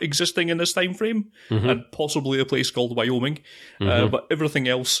America existing in this time frame, and possibly a place called Wyoming, but everything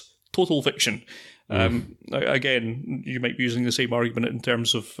else, total fiction. Again, you might be using the same argument in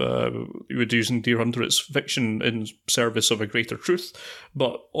terms of you would use in Deer Hunter. It's fiction in service of a greater truth,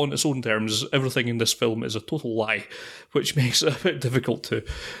 but on its own terms, everything in this film is a total lie, which makes it a bit difficult to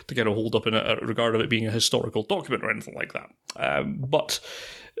kind of hold up in a regard of it being a historical document or anything like that. But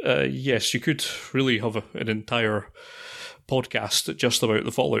yes, you could really have an entire podcast just about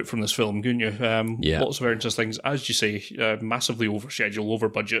the fallout from this film, couldn't you? Lots of interesting things, as you say, massively over schedule, over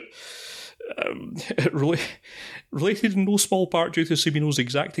budget. Related in no small part due to Cimino's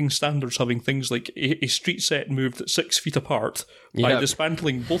exacting standards, having things like a street set moved 6 feet apart by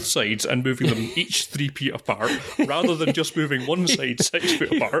dismantling both sides and moving them each 3 feet apart, rather than just moving one side 6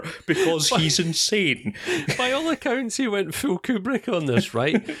 feet apart, because he's insane. By all accounts, he went full Kubrick on this,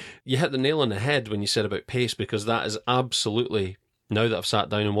 right? You hit the nail on the head when you said about pace, because that is absolutely... Now that I've sat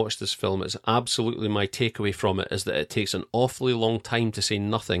down and watched this film, it's absolutely my takeaway from it is that it takes an awfully long time to say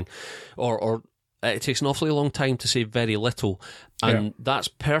nothing, or it takes an awfully long time to say very little, and that's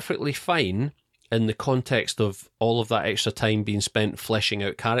perfectly fine in the context of all of that extra time being spent fleshing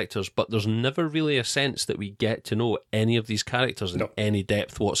out characters, but there's never really a sense that we get to know any of these characters in any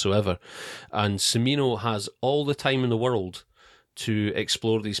depth whatsoever. And Cimino has all the time in the world to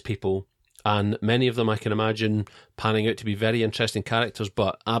explore these people, and many of them I can imagine panning out to be very interesting characters,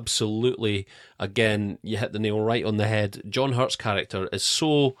 but absolutely, again, you hit the nail right on the head. John Hurt's character is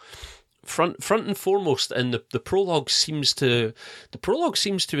so front and foremost, and the prologue seems to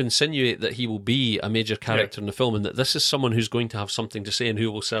insinuate that he will be a major character in the film, and that this is someone who's going to have something to say and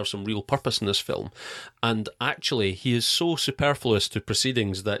who will serve some real purpose in this film. And actually, he is so superfluous to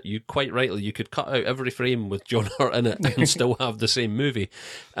proceedings that you quite rightly you could cut out every frame with John Hurt in it and still have the same movie.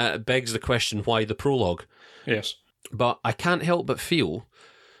 It begs the question, why the prologue? Yes, but I can't help but feel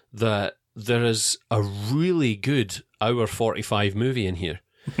that there is a really good hour 45 movie in here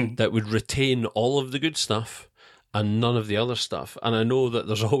that would retain all of the good stuff and none of the other stuff. And I know that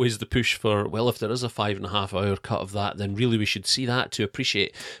there's always the push for, well, if there is a 5.5 hour cut of that, then really we should see that to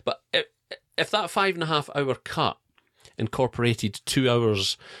appreciate. But if that 5.5 hour cut incorporated 2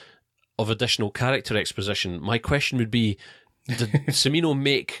 hours of additional character exposition, my question would be, did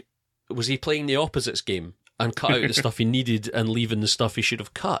Cimino was he playing the opposites game and cut out the stuff he needed and leaving the stuff he should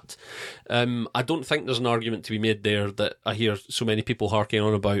have cut? I don't think there's an argument to be made there that I hear so many people harking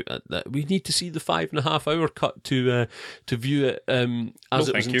on about, that we need to see the 5.5 hour cut to view it as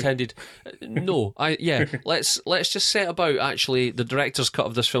it was intended. Let's just set about, actually, the director's cut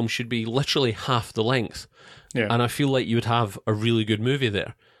of this film should be literally half the length. Yeah. And I feel like you would have a really good movie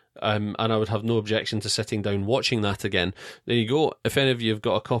there. and I would have no objection to sitting down watching that again. There you go. If any of you have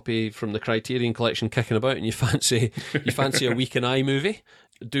got a copy from the Criterion Collection kicking about and you fancy a Week in Eye movie,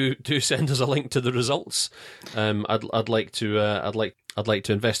 do send us a link to the results. I'd like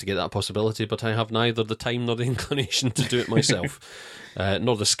to investigate that possibility, but I have neither the time nor the inclination to do it myself,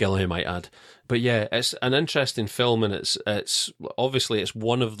 nor the skill, I might add. But yeah, it's an interesting film, and it's obviously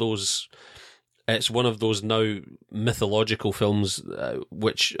one of those. It's one of those now mythological films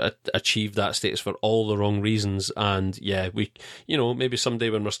which achieved that status for all the wrong reasons. And yeah, maybe someday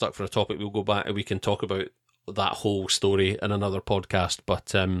when we're stuck for a topic, we'll go back and we can talk about that whole story in another podcast.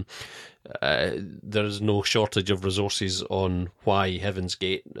 But there's no shortage of resources on why Heaven's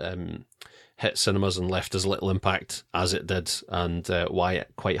Gate hit cinemas and left as little impact as it did, and why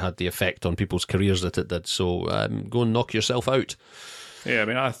it quite had the effect on people's careers that it did. So go and knock yourself out. Yeah, I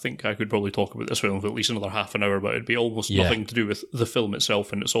mean, I think I could probably talk about this film for at least another half an hour, but it'd be almost nothing to do with the film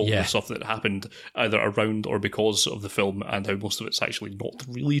itself, and it's all the stuff that happened either around or because of the film, and how most of it's actually not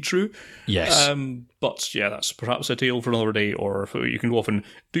really true. Yes. But yeah, that's perhaps a tale for another day, or you can go off and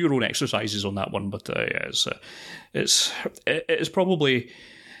do your own exercises on that one. But it's probably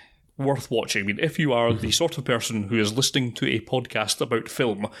worth watching. I mean, if you are the sort of person who is listening to a podcast about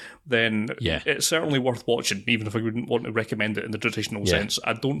film, then it's certainly worth watching, even if I wouldn't want to recommend it in the traditional sense.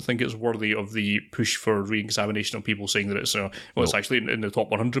 I don't think it's worthy of the push for re-examination of people saying that it's it's actually in the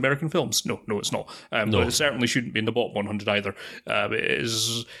top 100 American films. No, it's not. But it certainly shouldn't be in the bottom 100 either.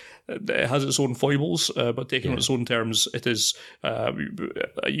 It has its own foibles, but taken on its own terms, it is.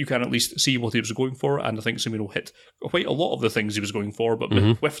 You can at least see what he was going for, and I think Cimino hit quite a lot of the things he was going for, but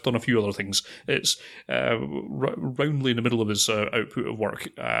whiffed on a few other things. It's roundly in the middle of his output of work,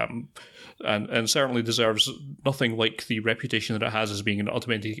 and certainly deserves nothing like the reputation that it has as being an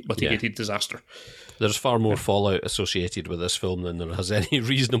unmitigated disaster. There's far more fallout associated with this film than there has any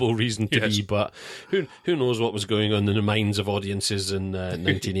reasonable reason to be, but who knows what was going on in the minds of audiences in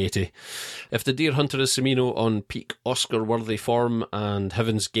 1980. If The Deer Hunter is Cimino on peak Oscar-worthy form, and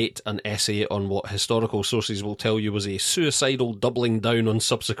Heaven's Gate an essay on what historical sources will tell you was a suicidal doubling down on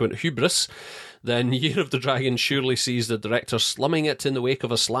subsequent hubris, then Year of the Dragon surely sees the director slumming it in the wake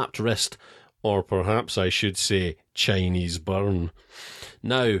of a slapped wrist, or perhaps I should say Chinese burn.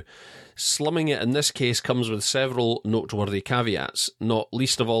 Now, slumming it in this case comes with several noteworthy caveats, not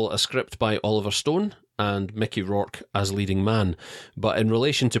least of all a script by Oliver Stone and Mickey Rourke as leading man. But in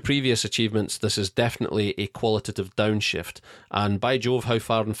relation to previous achievements, this is definitely a qualitative downshift. And by Jove, how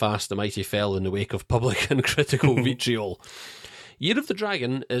far and fast the mighty fell in the wake of public and critical vitriol. Year of the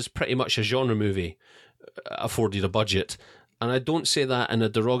Dragon is pretty much a genre movie, afforded a budget. And I don't say that in a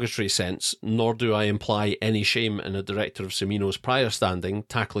derogatory sense, nor do I imply any shame in a director of Cimino's prior standing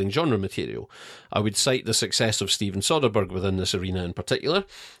tackling genre material. I would cite the success of Steven Soderbergh within this arena in particular,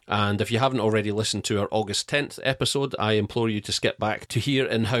 and if you haven't already listened to our August 10th episode, I implore you to skip back to hear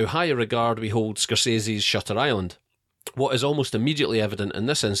in how high a regard we hold Scorsese's Shutter Island. What is almost immediately evident in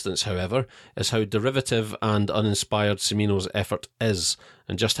this instance, however, is how derivative and uninspired Cimino's effort is,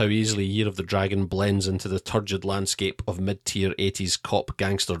 and just how easily Year of the Dragon blends into the turgid landscape of mid-tier 80s cop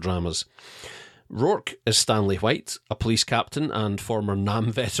gangster dramas. Rourke is Stanley White, a police captain and former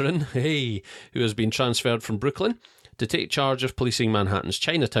NAM veteran, who has been transferred from Brooklyn to take charge of policing Manhattan's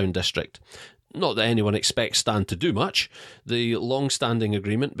Chinatown district. Not that anyone expects Stan to do much. The long-standing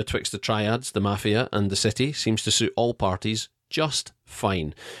agreement betwixt the triads, the mafia and the city seems to suit all parties just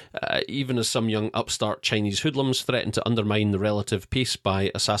fine, even as some young upstart Chinese hoodlums threaten to undermine the relative peace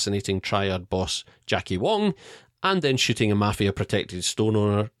by assassinating triad boss Jackie Wong and then shooting a mafia-protected store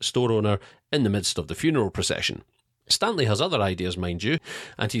owner in the midst of the funeral procession. Stanley has other ideas, mind you,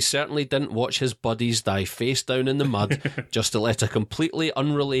 and he certainly didn't watch his buddies die face down in the mud just to let a completely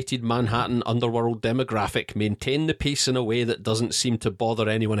unrelated Manhattan underworld demographic maintain the peace in a way that doesn't seem to bother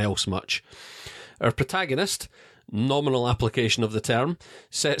anyone else much. Our protagonist, nominal application of the term,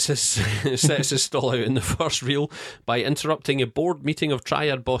 sets his stall out in the first reel by interrupting a board meeting of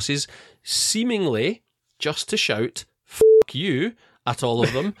triad bosses, seemingly just to shout, "F*** you," at all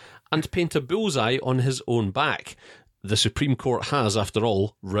of them, and paint a bullseye on his own back. The Supreme Court has, after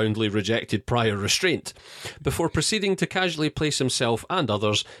all, roundly rejected prior restraint, before proceeding to casually place himself and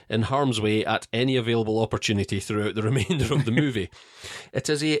others in harm's way at any available opportunity throughout the remainder of the movie. It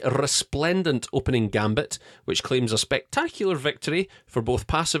is a resplendent opening gambit, which claims a spectacular victory for both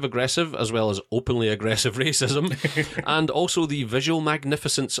passive-aggressive as well as openly aggressive racism, and also the visual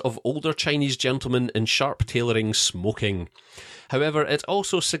magnificence of older Chinese gentlemen in sharp tailoring smoking. However, it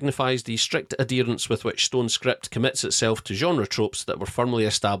also signifies the strict adherence with which Stone script commits itself to genre tropes that were firmly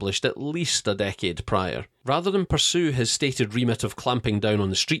established at least a decade prior. Rather than pursue his stated remit of clamping down on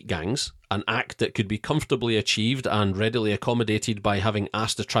the street gangs, an act that could be comfortably achieved and readily accommodated by having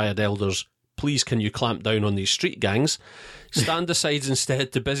asked the Triad Elders, "Please can you clamp down on these street gangs?" Stan decides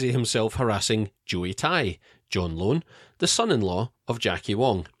instead to busy himself harassing Joey Tai, John Lone, the son-in-law of Jackie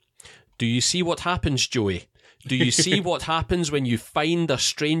Wong. "Do you see what happens, Joey? Do you see what happens when you find a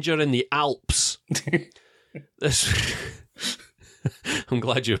stranger in the Alps?" This... I'm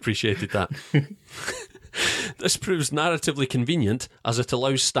glad you appreciated that. This proves narratively convenient, as it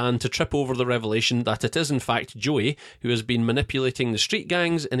allows Stan to trip over the revelation that it is in fact Joey who has been manipulating the street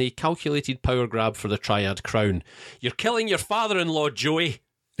gangs in a calculated power grab for the Triad crown. "You're killing your father-in-law, Joey!"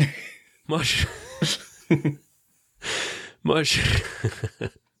 Much...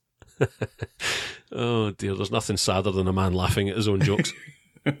 Oh dear, there's nothing sadder than a man laughing at his own jokes.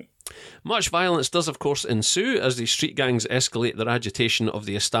 Much violence does of course ensue as the street gangs escalate their agitation of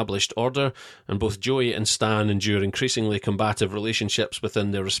the established order, and both Joey and Stan endure increasingly combative relationships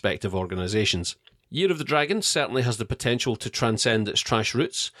within their respective organisations. Year of the Dragon certainly has the potential to transcend its trash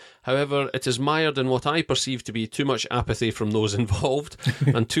roots. However, it is mired in what I perceive to be too much apathy from those involved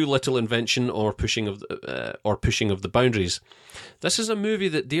and too little invention or pushing of the boundaries. This is a movie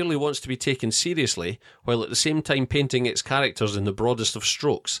that dearly wants to be taken seriously, while at the same time painting its characters in the broadest of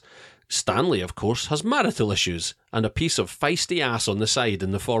strokes. Stanley, of course, has marital issues and a piece of feisty ass on the side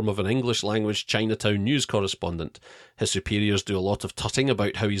in the form of an English-language Chinatown news correspondent. His superiors do a lot of tutting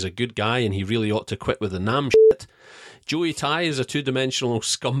about how he's a good guy and he really ought to quit with the Nam shit. Joey Tai is a two-dimensional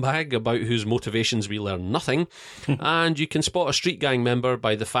scumbag about whose motivations we learn nothing, and you can spot a street gang member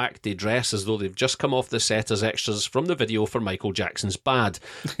by the fact they dress as though they've just come off the set as extras from the video for Michael Jackson's Bad,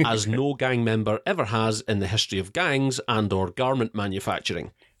 as no gang member ever has in the history of gangs and or garment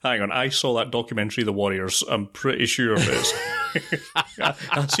manufacturing. Hang on, I saw that documentary, The Warriors. I'm pretty sure of it.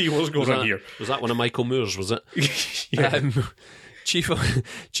 I see what's going on here. Was that one of Michael Moore's, was it? Yeah. Chief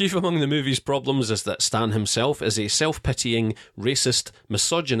among the movie's problems is that Stan himself is a self-pitying, racist,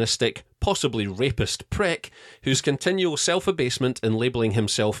 misogynistic, possibly rapist prick whose continual self-abasement in labelling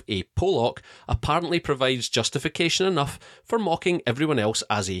himself a Pollock apparently provides justification enough for mocking everyone else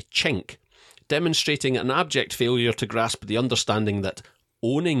as a chink, demonstrating an abject failure to grasp the understanding that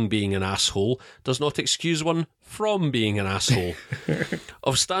owning being an asshole does not excuse one from being an asshole.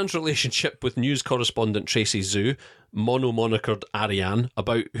 Of Stan's relationship with news correspondent Tracy Zhu, mono-monikered Ariane,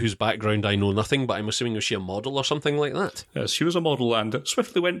 about whose background I know nothing, but I'm assuming was she a model or something like that? Yes, she was a model and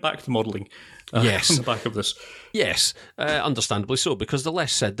swiftly went back to modelling. Yes. On the back of this. Yes, understandably so, because the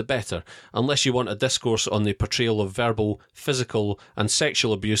less said the better, unless you want a discourse on the portrayal of verbal, physical and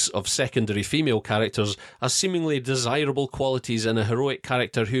sexual abuse of secondary female characters as seemingly desirable qualities in a heroic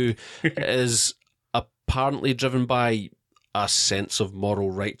character who is apparently driven by a sense of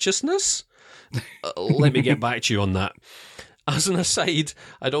moral righteousness. Let me get back to you on that. As an aside,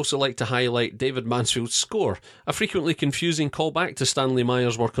 I'd also like to highlight David Mansfield's score, a frequently confusing callback to Stanley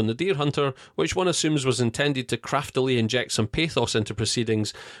Meyer's work on The Deer Hunter, which one assumes was intended to craftily inject some pathos into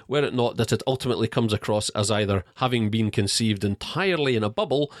proceedings, were it not that it ultimately comes across as either having been conceived entirely in a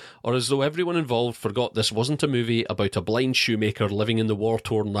bubble, or as though everyone involved forgot this wasn't a movie about a blind shoemaker living in the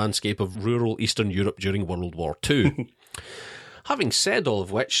war-torn landscape of rural Eastern Europe during World War II. Having said all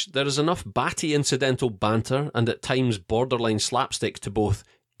of which, there is enough batty incidental banter and at times borderline slapstick to both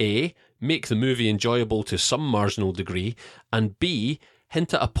A, make the movie enjoyable to some marginal degree, and B,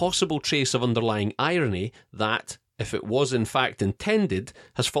 hint at a possible trace of underlying irony that, if it was in fact intended,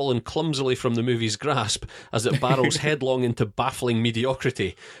 has fallen clumsily from the movie's grasp as it barrels headlong into baffling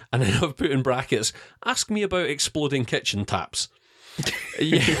mediocrity. And then I've put in brackets, ask me about exploding kitchen taps.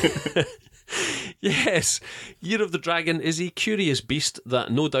 Yeah. Yes, Year of the Dragon is a curious beast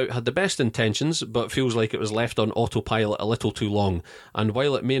that no doubt had the best intentions, but feels like it was left on autopilot a little too long, and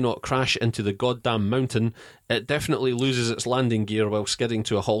while it may not crash into the goddamn mountain, it definitely loses its landing gear while skidding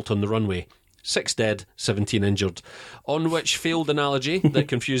to a halt on the runway. 6 dead, 17 injured. On which failed analogy that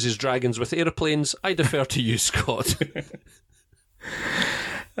confuses dragons with aeroplanes, I defer to you, Scott.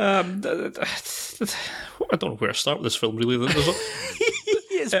 I don't know where to start with this film, really.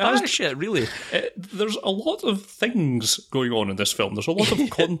 It's bad shit, really. There's a lot of things going on in this film. There's a lot of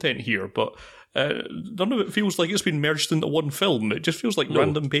content here, but none of it feels like it's been merged into one film. It just feels like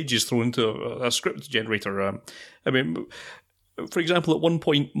random pages thrown into a script generator. I mean, for example, at one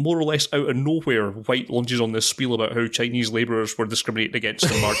point, more or less out of nowhere, White launches on this spiel about how Chinese labourers were discriminated against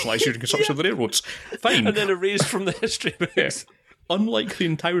and marginalised during construction of the railroads. Fine. And then erased from the history books. Yeah. unlike the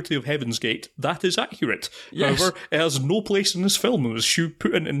entirety of Heaven's Gate, that is accurate. Yes. However, it has no place in this film. It was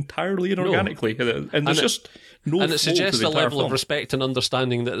put in entirely inorganically. And there's just no And it flow suggests to the a entire level film. of respect and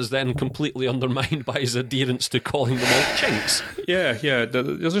understanding that is then completely undermined by his adherence to calling them all chinks. Yeah,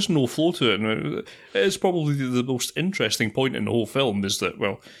 there's just no flow to it. And it's probably the most interesting point in the whole film is that,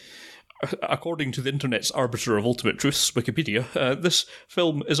 well, according to the internet's arbiter of ultimate truths, Wikipedia, this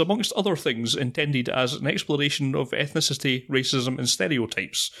film is, amongst other things, intended as an exploration of ethnicity, racism, and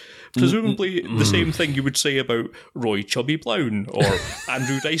stereotypes. Presumably the same thing you would say about Roy Chubby Brown, or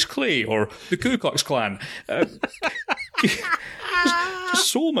Andrew Dice Clay, or the Ku Klux Klan.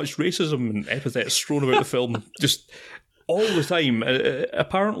 Just so much racism and epithets thrown about the film, just all the time.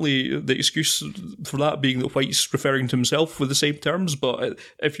 Apparently, the excuse for that being that White's referring to himself with the same terms, but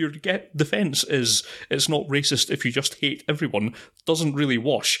if your defence is it's not racist if you just hate everyone, doesn't really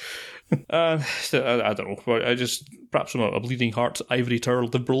wash. I don't know. I just, perhaps I'm a bleeding heart, ivory tower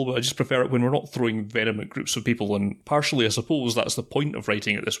liberal, but I just prefer it when we're not throwing venom at groups of people. And partially, I suppose that's the point of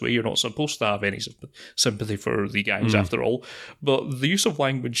writing it this way. You're not supposed to have any sympathy for the gangs after all. But the use of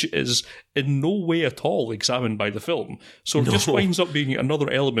language is in no way at all examined by the film. So it just winds up being another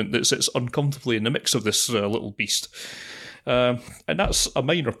element that sits uncomfortably in the mix of this little beast. And that's a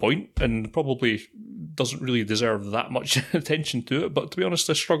minor point, and probably doesn't really deserve that much attention to it. But to be honest,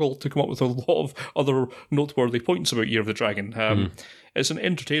 I struggle to come up with a lot of other noteworthy points about Year of the Dragon. It's an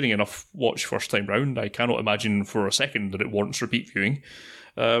entertaining enough watch first time round. I cannot imagine for a second that it warrants repeat viewing.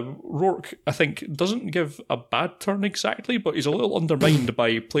 Rourke, I think, doesn't give a bad turn exactly, but he's a little undermined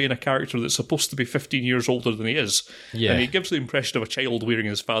by playing a character that's supposed to be 15 years older than he is. Yeah. And he gives the impression of a child wearing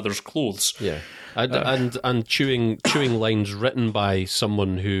his father's clothes. Yeah. And chewing lines written by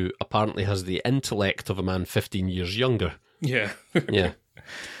someone who apparently has the intellect of a man 15 years younger. Yeah. Yeah.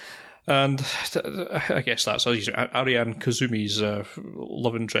 And I guess that's Ariane Kazumi's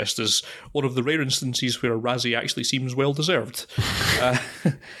love interest is one of the rare instances where Razzie actually seems well deserved.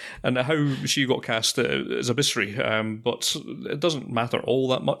 And how she got cast is a mystery, but it doesn't matter all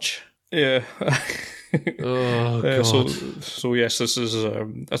that much. Yeah. Oh, God. So yes, this is,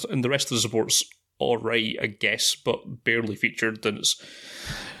 and the rest of the support's alright, I guess, but barely featured, and it's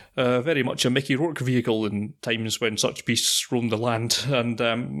very much a Mickey Rourke vehicle in times when such beasts roam the land, and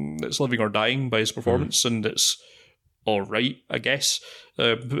it's living or dying by his performance, and it's alright, I guess.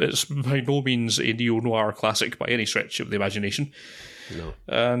 It's by no means a neo-noir classic by any stretch of the imagination. No.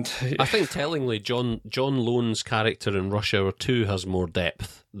 And I think tellingly, John Lone's character in Rush Hour 2 has more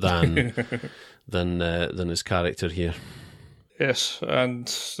depth than his character here. Yes,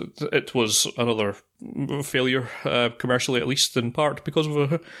 and it was another failure, commercially at least, in part because of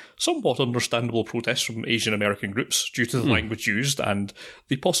a somewhat understandable protest from Asian American groups due to the language used and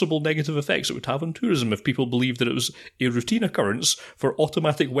the possible negative effects it would have on tourism if people believed that it was a routine occurrence for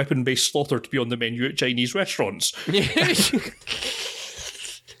automatic weapon-based slaughter to be on the menu at Chinese restaurants.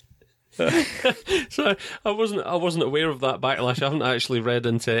 So I wasn't aware of that backlash. I haven't actually read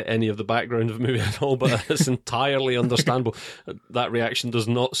into any of the background of the movie at all, but it's entirely understandable. That reaction does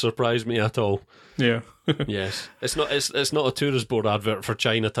not surprise me at all. Yeah. Yes, it's not a tourist board advert for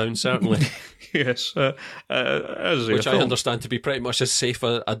Chinatown, certainly. Yes, which I understand to be pretty much as safe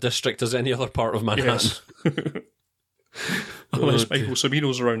a district as any other part of Manhattan. Yes. Unless Michael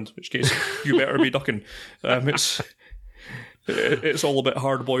Cimino's around, in which case you better be ducking. It's all a bit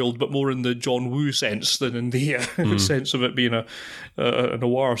hard-boiled, but more in the John Woo sense than in the sense of it being a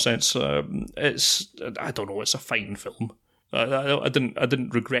noir sense. It's, I don't know, it's a fine film. I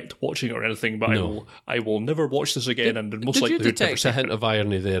didn't regret watching it or anything, but no. I will never watch this again. And most likely, did you detect a hint of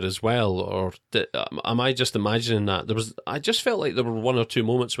irony there as well, or am I just imagining that? I just felt like there were one or two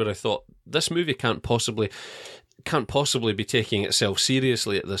moments where I thought this movie can't possibly be taking itself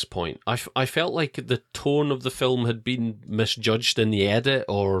seriously at this point. I felt like the tone of the film had been misjudged in the edit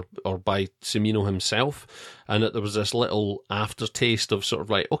or by Cimino himself, and that there was this little aftertaste of sort of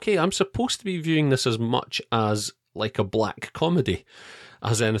like, okay, I'm supposed to be viewing this as much as like a black comedy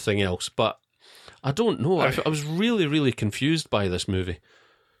as anything else, but I don't know. I was really, really confused by this movie.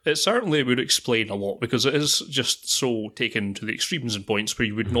 It certainly would explain a lot, because it is just so taken to the extremes and points where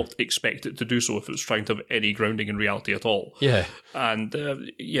you would not expect it to do so if it was trying to have any grounding in reality at all. Yeah. And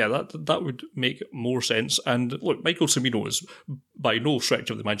that would make more sense. And look, Michael Cimino is by no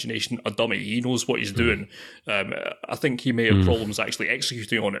stretch of the imagination a dummy. He knows what he's doing. I think he may have problems actually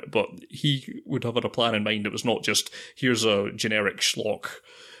executing on it, but he would have had a plan in mind. It was not just, here's a generic schlock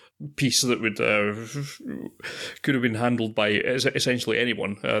piece that would could have been handled by essentially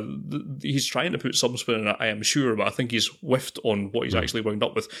anyone. He's trying to put some spin in it, I am sure, but I think he's whiffed on what he's actually wound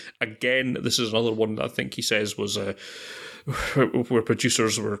up with. Again, this is another one that I think he says was where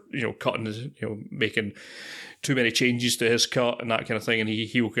producers were, cutting, making too many changes to his cut and that kind of thing, and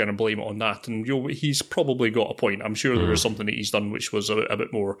he'll kind of blame it on that. And he's probably got a point. I'm sure there is something that he's done which was a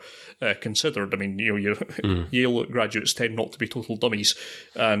bit more considered. I mean, Yale graduates tend not to be total dummies,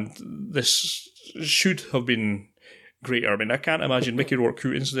 and this should have been greater. I mean, I can't imagine Mickey Rourke,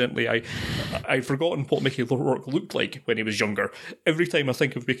 who incidentally, I'd forgotten what Mickey Rourke looked like when he was younger. Every time I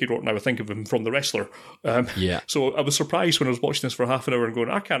think of Mickey Rourke now, I think of him from The Wrestler. So I was surprised when I was watching this for half an hour and going,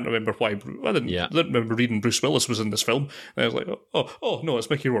 I can't remember why. I didn't remember reading Bruce Willis was in this film. And I was like, oh no,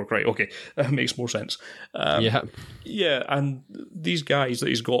 it's Mickey Rourke, right? Okay, that makes more sense. And these guys that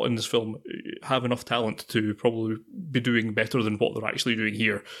he's got in this film have enough talent to probably be doing better than what they're actually doing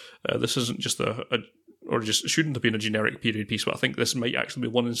here. This isn't just or just shouldn't have been a generic period piece, but I think this might actually be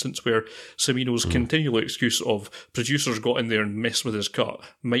one instance where Cimino's continual excuse of producers got in there and messed with his cut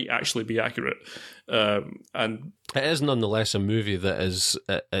might actually be accurate. And it is nonetheless a movie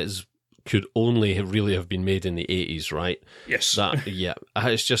that could only really have been made in the 80s, right? Yes.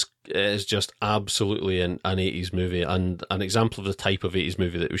 It's just absolutely an 80s movie, and an example of the type of 80s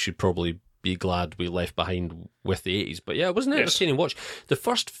movie that we should probably be glad we left behind with the 80s. But yeah, it was an entertaining watch. The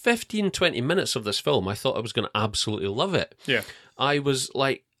first 15-20 minutes of this film, I thought I was going to absolutely love it. Yeah. I was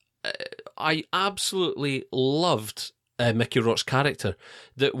like, I absolutely loved Mickey Rourke's character.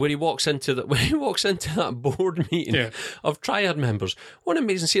 That when he walks into that board meeting of Triad members, what an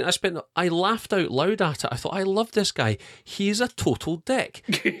amazing scene! I laughed out loud at it. I thought, I love this guy. He's a total dick,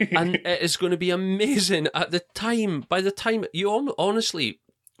 and it is going to be amazing. By the time you honestly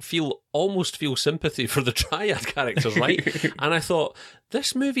almost feel sympathy for the Triad characters, right? And I thought,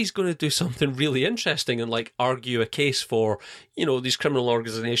 this movie's going to do something really interesting and like argue a case for, these criminal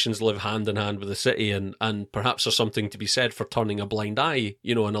organisations live hand in hand with the city, and perhaps there's something to be said for turning a blind eye,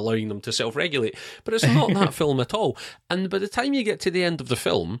 and allowing them to self-regulate. But it's not that film at all. And by the time you get to the end of the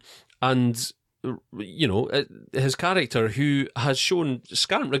film, and his character, who has shown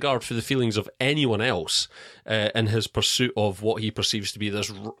scant regard for the feelings of anyone else in his pursuit of what he perceives to be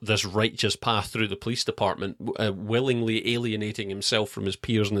this righteous path through the police department, willingly alienating himself from his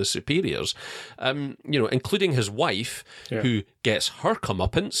peers and his superiors, including his wife, who gets her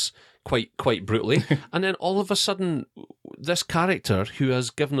comeuppance quite brutally. And then all of a sudden, this character, who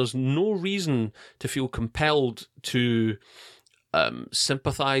has given us no reason to feel compelled to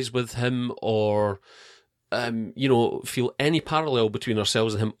sympathise with him or feel any parallel between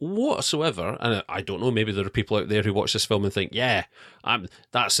ourselves and him whatsoever. And I don't know, maybe there are people out there who watch this film and think,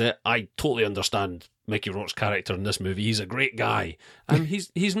 that's it, I totally understand Mickey Rourke's character in this movie. He's a great guy.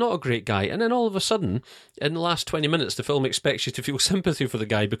 He's not a great guy. And then all of a sudden, in the last 20 minutes, the film expects you to feel sympathy for the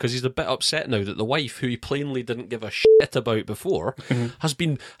guy because he's a bit upset now that the wife, who he plainly didn't give a shit about before, has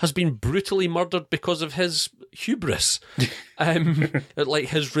been brutally murdered because of his hubris. Like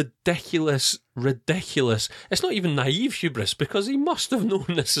his ridiculous. It's not even naive hubris, because he must have known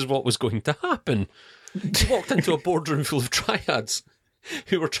this is what was going to happen. He walked into a boardroom full of triads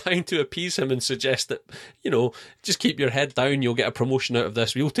who were trying to appease him and suggest that, just keep your head down, you'll get a promotion out of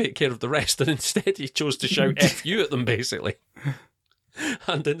this, we'll take care of the rest. And instead he chose to shout F you at them, basically,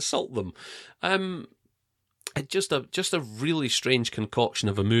 and insult them. Just a really strange concoction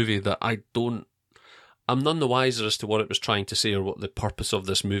of a movie that I'm none the wiser as to what it was trying to say or what the purpose of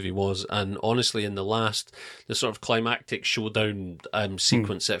this movie was. And honestly, in the sort of climactic showdown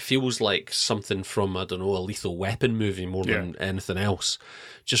sequence, it feels like something from, I don't know, a Lethal Weapon movie more than anything else.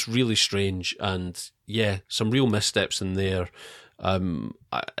 Just really strange. And some real missteps in there.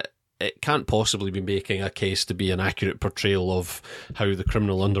 It can't possibly be making a case to be an accurate portrayal of how the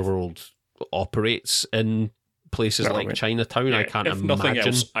criminal underworld operates in places like Chinatown. I can't imagine. If nothing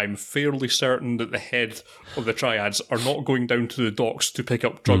else, I'm fairly certain that the head of the triads are not going down to the docks to pick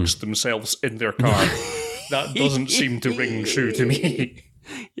up drugs themselves in their car. That doesn't seem to ring true to me.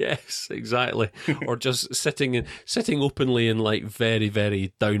 Yes, exactly. Or just sitting openly in like very,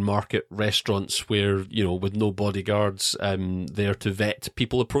 very down market restaurants where, with no bodyguards there to vet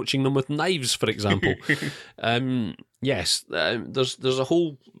people approaching them with knives, for example. There's a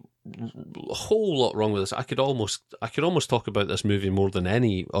whole lot wrong with this. I could almost talk about this movie more than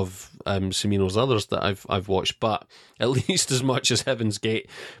any of Cimino's others that I've watched, but at least as much as Heaven's Gate.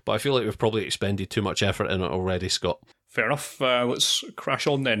 But I feel like we've probably expended too much effort in it already, Scott. Fair enough. Let's crash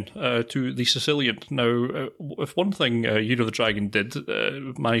on then to The Sicilian. Now, if one thing Year of the Dragon did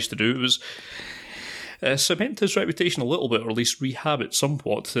manage to do, it was cement his reputation a little bit, or at least rehab it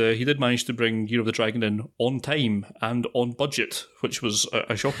somewhat. He did manage to bring Year of the Dragon in on time and on budget, which was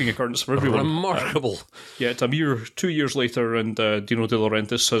a shocking occurrence for everyone. Remarkable. Yet a mere 2 years later, and Dino De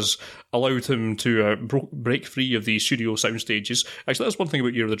Laurentiis has allowed him to break free of the studio sound stages. Actually, that's one thing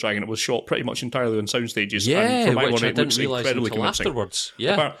about Year of the Dragon. It was shot pretty much entirely on sound stages. Yeah, and from my which one, I didn't realise until afterwards.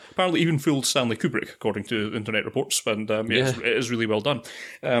 Yeah. Apparently even fooled Stanley Kubrick, according to internet reports, and it is really well done.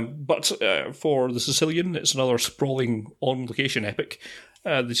 But for The Sicilian, it's another sprawling on-location epic.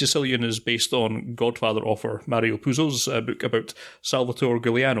 The Sicilian is based on Godfather author Mario Puzo's book about Salvatore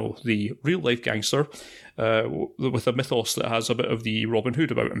Giuliano, the real-life gangster, with a mythos that has a bit of the Robin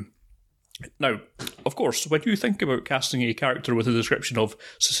Hood about him. Now, of course, when you think about casting a character with a description of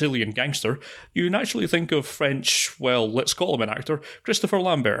Sicilian gangster, you naturally think of French, well, let's call him an actor, Christopher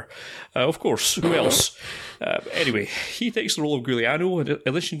Lambert. Of course, who else? Anyway, he takes the role of Giuliano,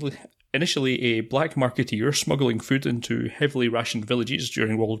 initially a black marketeer smuggling food into heavily rationed villages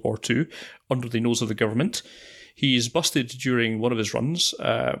during World War II under the nose of the government. He's busted during one of his runs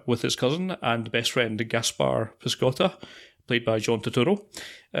with his cousin and best friend Gaspar Piscotta, played by John Turturro,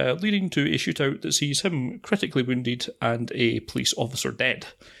 leading to a shootout that sees him critically wounded and a police officer dead.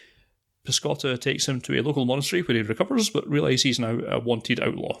 Piscotta takes him to a local monastery where he recovers, but realises he's now a wanted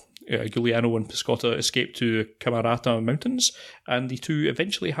outlaw. Giuliano and Piscotta escape to Camerata Mountains, and the two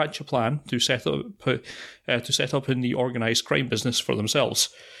eventually hatch a plan to set up in the organised crime business for themselves.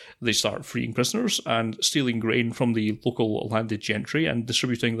 They start freeing prisoners and stealing grain from the local landed gentry and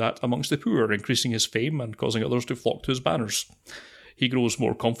distributing that amongst the poor, increasing his fame and causing others to flock to his banners. He grows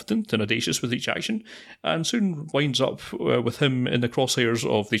more confident and audacious with each action, and soon winds up with him in the crosshairs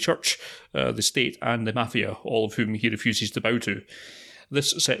of the church, the state, and the mafia, all of whom he refuses to bow to.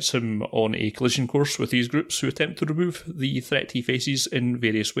 This sets him on a collision course with these groups who attempt to remove the threat he faces in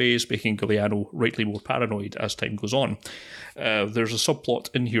various ways, making Giuliano rightly more paranoid as time goes on. There's a subplot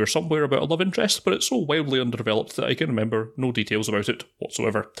in here somewhere about a love interest, but it's so wildly underdeveloped that I can remember no details about it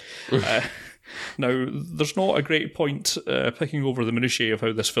whatsoever. Now, there's not a great point picking over the minutiae of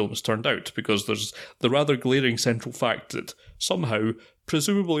how this film has turned out, because there's the rather glaring central fact that somehow,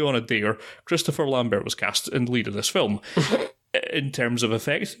 presumably on a dare, Christopher Lambert was cast in the lead of this film. In terms of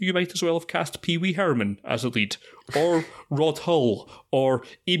effect, you might as well have cast Pee Wee Herman as a lead, or Rod Hull, or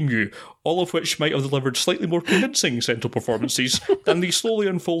Emu, all of which might have delivered slightly more convincing central performances than the slowly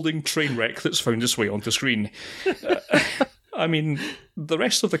unfolding train wreck that's found its way onto screen. I mean, the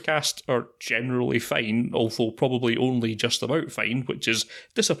rest of the cast are generally fine, although probably only just about fine, which is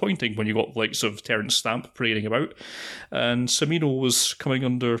disappointing when you got the likes of Terence Stamp parading about. And Cimino was coming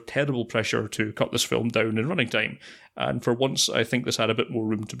under terrible pressure to cut this film down in running time, and for once I think this had a bit more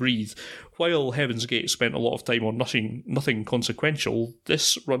room to breathe. While Heaven's Gate spent a lot of time on nothing consequential,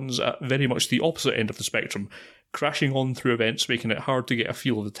 this runs at very much the opposite end of the spectrum, crashing on through events, making it hard to get a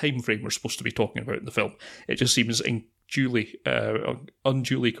feel of the time frame we're supposed to be talking about in the film. It just seems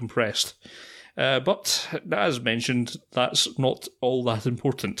unduly compressed. But, as mentioned, that's not all that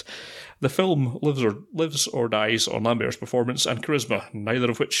important. The film lives or dies on Lambert's performance and charisma,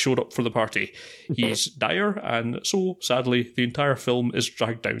 neither of which showed up for the party. He's dire, and so, sadly, the entire film is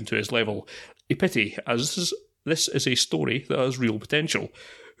dragged down to his level. A pity, as this is a story that has real potential.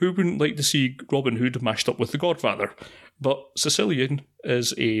 Who wouldn't like to see Robin Hood mashed up with The Godfather? But Sicilian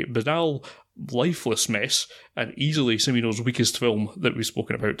is a banal, lifeless mess, and easily Cimino's weakest film that we've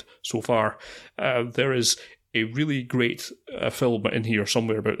spoken about so far. There is a really great film in here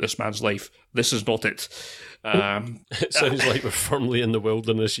somewhere about this man's life. This is not it. It sounds like we're firmly in the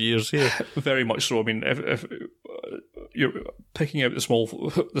wilderness years here. Very much so. I mean, if you're picking out the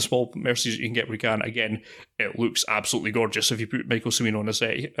small mercies you can get where you can, again, it looks absolutely gorgeous. If you put Michael Cimino on a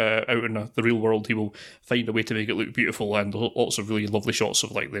set out in the real world, he will find a way to make it look beautiful, and lots of really lovely shots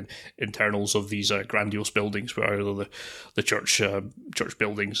of like the internals of these grandiose buildings, where either the church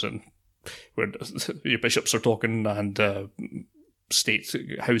buildings and where your bishops are talking, and state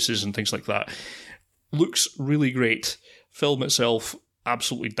houses and things like that. Looks really great. Film itself,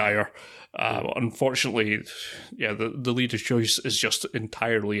 absolutely dire. Unfortunately, the leader's choice is just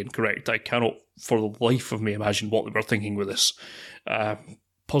entirely incorrect. I cannot for the life of me imagine what they were thinking with this.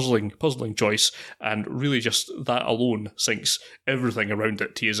 Puzzling choice, and really just that alone sinks everything around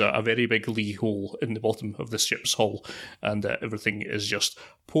it. He is a very big lee hole in the bottom of this ship's hull, and everything is just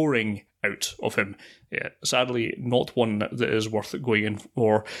pouring out of him. Yeah, sadly, not one that is worth going in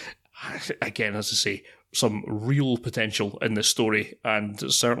for. Again, as I say, some real potential in this story, and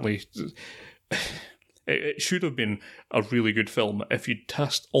certainly it should have been a really good film if you'd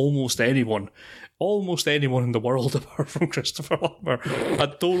cast almost anyone almost anyone in the world apart from Christopher Lambert. I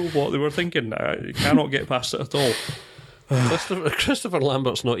don't know what they were thinking. I cannot get past it at all. Christopher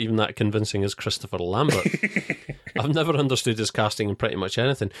Lambert's not even that convincing as Christopher Lambert. I've never understood his casting in pretty much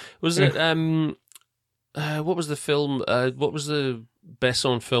anything. Was it, what was the film, what was the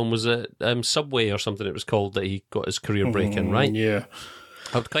Besson film? Was it Subway or something it was called that he got his career break in, right? Yeah.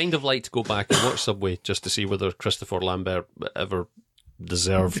 I'd kind of like to go back and watch Subway just to see whether Christopher Lambert ever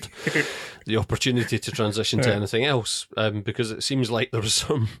deserved the opportunity to transition to anything else, because it seems like there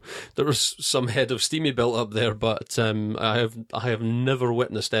was some head of steam he built up there, but I have never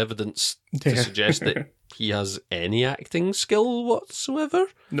witnessed evidence to suggest that he has any acting skill whatsoever.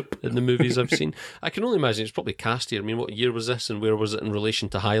 Nope. In the movies I've seen. I can only imagine it's probably cast here. I mean, what year was this and where was it in relation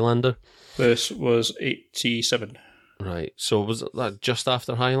to Highlander? This was 87. Right, so was that just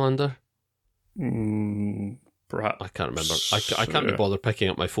after Highlander? Perhaps. I can't remember. I can't be bothered picking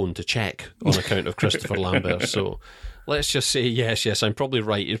up my phone to check on account of Christopher Lambert, so let's just say yes, I'm probably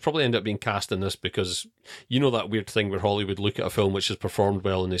right. He'd probably end up being cast in this because you know that weird thing where Hollywood look at a film which has performed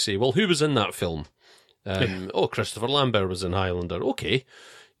well and they say, well, who was in that film? Oh, Christopher Lambert was in Highlander. Okay,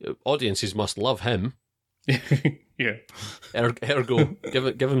 audiences must love him. Yeah. Ergo, give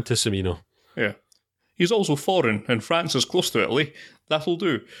him to Cimino. Yeah. He's also foreign, and France is close to Italy. That'll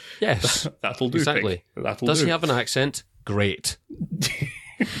do. Yes. That'll do. Exactly. Does he have an accent? Great.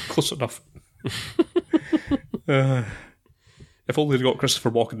 Close enough. If only they got Christopher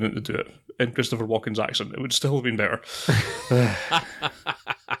Walken in to do it, in Christopher Walken's accent, it would still have been better.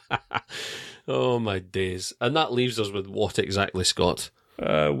 Oh, my days. And that leaves us with what exactly, Scott?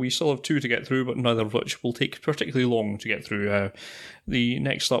 We still have 2 to get through, but neither of which will take particularly long to get through. The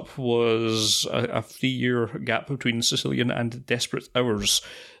next up was a 3-year gap between Sicilian and Desperate Hours.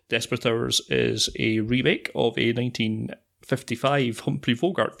 Desperate Hours is a remake of a 1955 Humphrey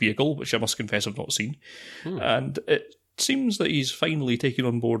Bogart vehicle, which I must confess I've not seen. And it seems that he's finally taken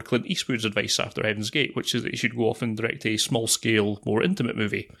on board Clint Eastwood's advice after Heaven's Gate, which is that he should go off and direct a small-scale, more intimate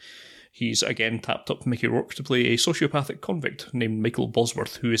movie. He's again tapped up Mickey Rourke to play a sociopathic convict named Michael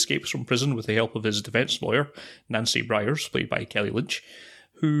Bosworth, who escapes from prison with the help of his defence lawyer, Nancy Briers, played by Kelly Lynch,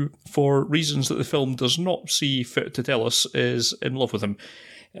 who, for reasons that the film does not see fit to tell us, is in love with him.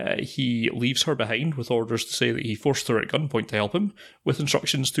 He leaves her behind with orders to say that he forced her at gunpoint to help him, with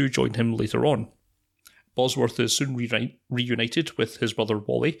instructions to join him later on. Bosworth is soon reunited with his brother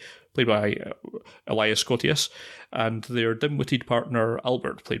Wally, played by Elias Koteas, and their dim-witted partner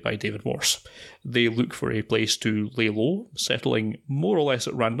Albert, played by David Morse. They look for a place to lay low, settling more or less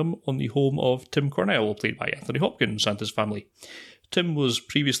at random on the home of Tim Cornell, played by Anthony Hopkins, and his family. Tim was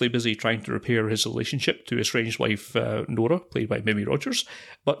previously busy trying to repair his relationship to estranged wife Nora, played by Mimi Rogers,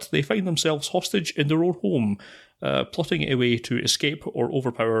 but they find themselves hostage in their own home, plotting a way to escape or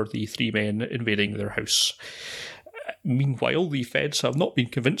overpower the 3 men invading their house. Meanwhile, the feds have not been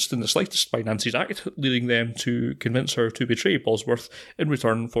convinced in the slightest by Nancy's act, leading them to convince her to betray Bosworth in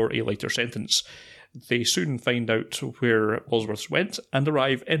return for a lighter sentence. They soon find out where Bosworth went and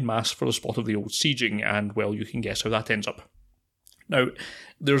arrive en masse for the spot of the old sieging, and, well, you can guess how that ends up. Now,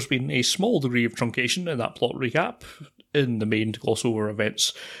 there's been a small degree of truncation in that plot recap, in the main, to gloss over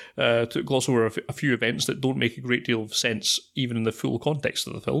a few events that don't make a great deal of sense, even in the full context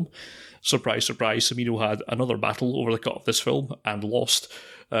of the film. Surprise, surprise, Cimino had another battle over the cut of this film, and lost,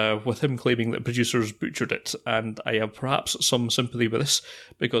 with him claiming that producers butchered it, and I have perhaps some sympathy with this,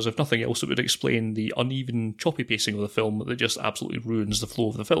 because if nothing else it would explain the uneven, choppy pacing of the film that just absolutely ruins the flow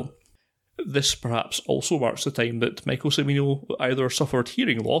of the film. This perhaps also marks the time that Michael Cimino either suffered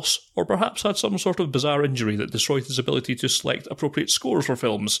hearing loss or perhaps had some sort of bizarre injury that destroyed his ability to select appropriate scores for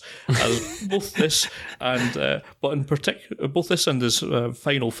films, as both this and both this and his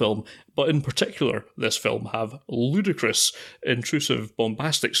final film, but in particular this film, have ludicrous, intrusive,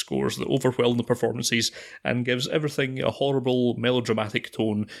 bombastic scores that overwhelm the performances and gives everything a horrible, melodramatic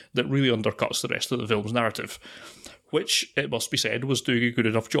tone that really undercuts the rest of the film's narrative. Which, it must be said, was doing a good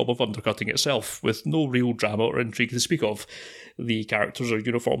enough job of undercutting itself, with no real drama or intrigue to speak of. The characters are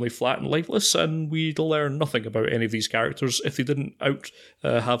uniformly flat and lifeless, and we'd learn nothing about any of these characters if they didn't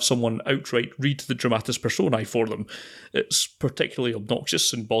have someone outright read the dramatis personae for them. It's particularly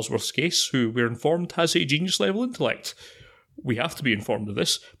obnoxious in Bosworth's case, who we're informed has a genius-level intellect. We have to be informed of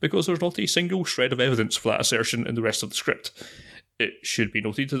this, because there's not a single shred of evidence for that assertion in the rest of the script. It should be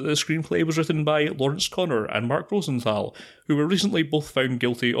noted that the screenplay was written by Lawrence Connor and Mark Rosenthal, who were recently both found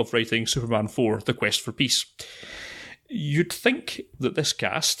guilty of writing Superman 4, The Quest for Peace. You'd think that this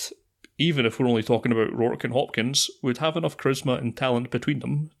cast, even if we're only talking about Rourke and Hopkins, would have enough charisma and talent between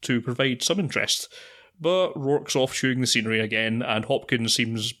them to provide some interest, But Rourke's off chewing the scenery again, and Hopkins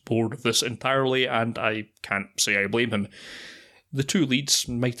seems bored of this entirely, and I can't say I blame him. The two leads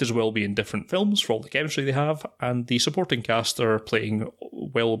might as well be in different films for all the chemistry they have, and the supporting cast are playing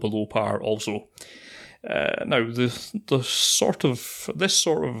well below par also. Now, this sort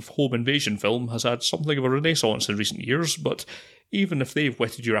of home invasion film has had something of a renaissance in recent years, but even if they've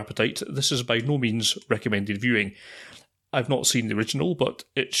whetted your appetite, this is by no means recommended viewing. I've not seen the original, but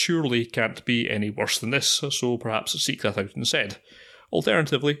it surely can't be any worse than this, so perhaps seek that out instead.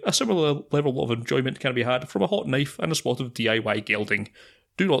 Alternatively, a similar level of enjoyment can be had from a hot knife and a spot of DIY gelding.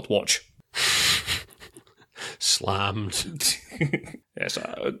 Do not watch. Slammed. Yes,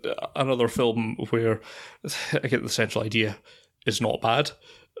 another film where I get the central idea is not bad,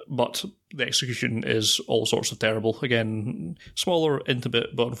 but the execution is all sorts of terrible. Again, smaller,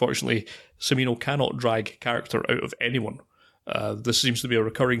 intimate, but unfortunately, Cimino cannot drag character out of anyone. This seems to be a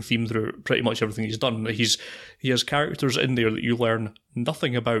recurring theme through pretty much everything he's done. He has characters in there that you learn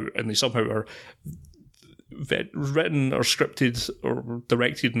nothing about, and they somehow are written or scripted or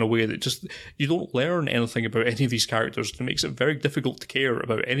directed in a way that just you don't learn anything about any of these characters. It makes it very difficult to care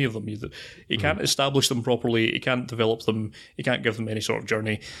about any of them. You can't establish them properly, you can't develop them, you can't give them any sort of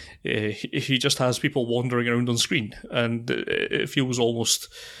journey. He just has people wandering around on screen, and it feels almost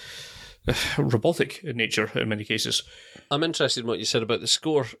robotic in nature in many cases. I'm interested in what you said about the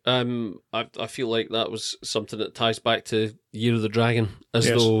score. I feel like that was something that ties back to Year of the Dragon, as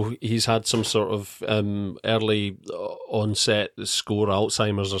though he's had some sort of early onset score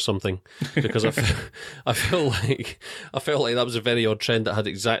Alzheimer's or something. Because I felt like that was a very odd trend that had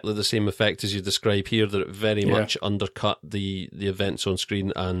exactly the same effect as you describe here. That it very much undercut the events on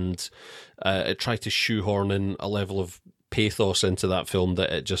screen, and it tried to shoehorn in a level of pathos into that film that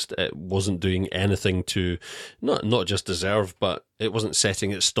it wasn't doing anything to not just deserve, but it wasn't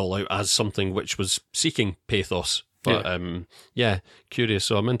setting its stall out as something which was seeking pathos. But curious.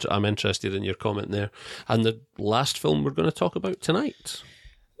 So I'm interested in your comment there. And the last film we're going to talk about tonight.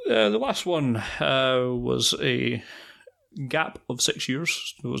 The last one was a gap of 6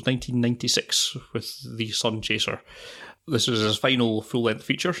 years. It was 1996 with The Sun Chaser. This was his final full-length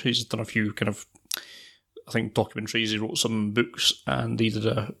feature. He's done a few kind of, I think, documentaries. He wrote some books, and he did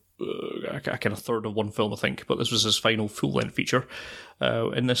a kind of third of one film, I think, but this was his final full-length feature.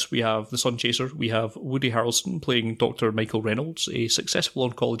 In this, we have The Sun Chaser. We have Woody Harrelson playing Dr. Michael Reynolds, a successful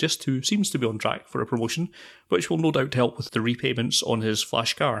oncologist who seems to be on track for a promotion, which will no doubt help with the repayments on his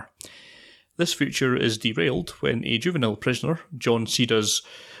flash car. This feature is derailed when a juvenile prisoner, John Ceda's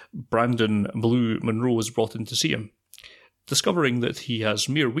Brandon Blue Monroe, is brought in to see him. Discovering that he has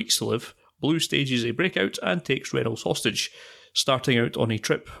mere weeks to live, Blue stages a breakout and takes Reynolds hostage, starting out on a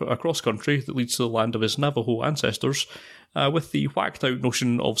trip across country that leads to the land of his Navajo ancestors, with the whacked-out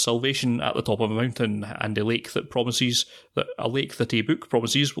notion of salvation at the top of a mountain and a lake that a book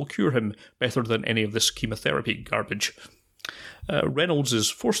promises will cure him better than any of this chemotherapy garbage. Reynolds is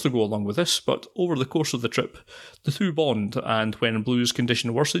forced to go along with this, but over the course of the trip, the two bond, and when Blue's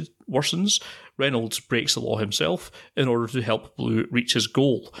condition worsens, Reynolds breaks the law himself in order to help Blue reach his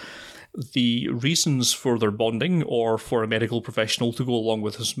goal. The reasons for their bonding, or for a medical professional to go along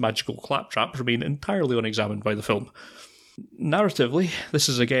with his magical claptrap, remain entirely unexamined by the film. Narratively, this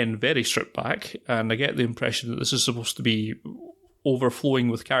is again very stripped back, and I get the impression that this is supposed to be overflowing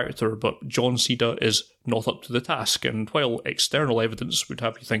with character, but John Ceda is not up to the task, and while external evidence would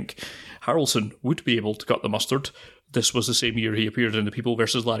have you think Harrelson would be able to cut the mustard, this was the same year he appeared in The People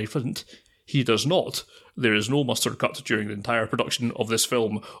vs. Larry Flint, he does not. There is no mustard cut during the entire production of this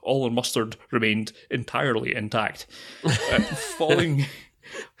film. All the mustard remained entirely intact.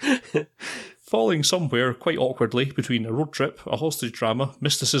 Falling somewhere quite awkwardly between a road trip, a hostage drama,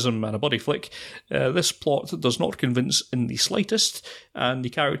 mysticism and a buddy flick, this plot does not convince in the slightest, and the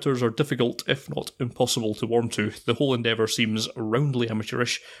characters are difficult, if not impossible, to warm to. The whole endeavour seems roundly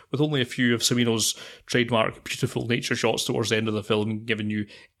amateurish, with only a few of Cimino's trademark beautiful nature shots towards the end of the film giving you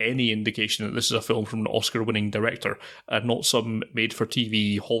any indication that this is a film from an Oscar-winning director, and not some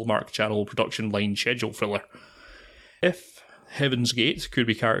made-for-TV Hallmark Channel production line schedule thriller. If Heaven's Gate could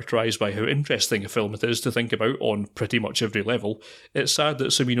be characterised by how interesting a film it is to think about on pretty much every level, it's sad that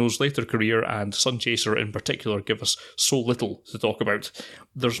Cimino's later career and Sun Chaser in particular give us so little to talk about.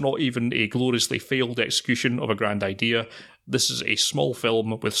 There's not even a gloriously failed execution of a grand idea. This is a small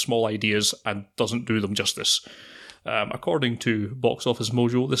film with small ideas and doesn't do them justice. According to Box Office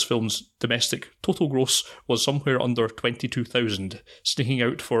Mojo, this film's domestic total gross was somewhere under 22,000, sneaking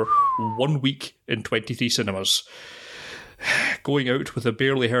out for 1 week in 23 cinemas. going out with a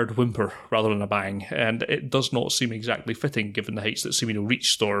barely heard whimper rather than a bang, and it does not seem exactly fitting given the heights that Cimino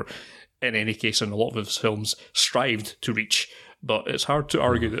reached, or in any case in a lot of his films, strived to reach. But it's hard to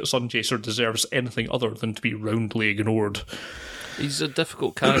argue that Sunchaser deserves anything other than to be roundly ignored. He's a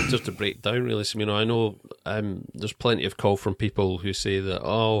difficult character to break down, really. So, I know there's plenty of call from people who say that,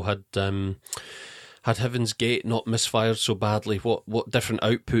 had Heaven's Gate not misfired so badly, what different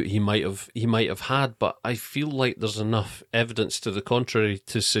output he might have had. But I feel like there's enough evidence to the contrary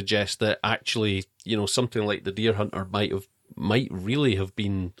to suggest that actually, something like The Deer Hunter might really have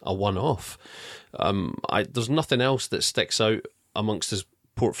been a one-off. There's nothing else that sticks out amongst his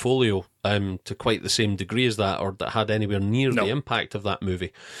portfolio to quite the same degree as that, or that had anywhere near the impact of that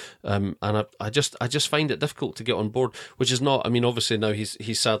movie. And I just find it difficult to get on board, which is not. Obviously now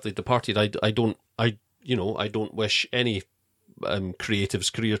he's sadly departed. I don't wish any creative's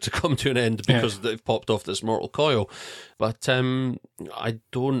career to come to an end because they've popped off this mortal coil. But I'm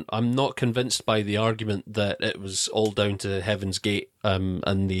not convinced by the argument that it was all down to Heaven's Gate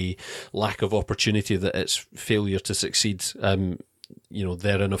and the lack of opportunity that its failure to succeed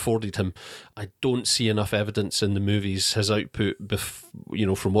therein afforded him. I don't see enough evidence in the movies, his output,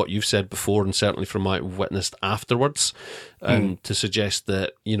 from what you've said before, and certainly from what I've witnessed afterwards, to suggest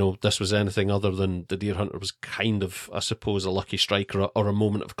that, this was anything other than The Deer Hunter was kind of, I suppose, a lucky strike or a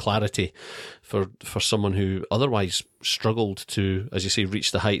moment of clarity for someone who otherwise struggled to, as you say,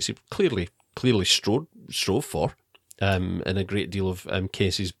 reach the heights he clearly strove for in a great deal of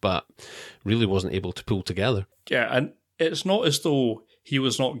cases, but really wasn't able to pull together. Yeah, and it's not as though he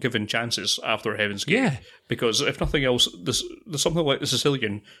was not given chances after Heaven's Gate, because if nothing else, something like The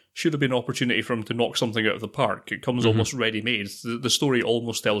Sicilian should have been an opportunity for him to knock something out of the park. It comes almost ready-made. The story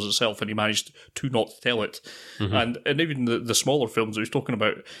almost tells itself, and he managed to not tell it. And even the smaller films that he's talking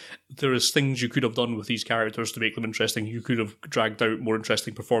about, there is things you could have done with these characters to make them interesting. You could have dragged out more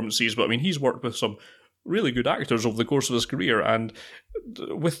interesting performances, but he's worked with some really good actors over the course of his career, and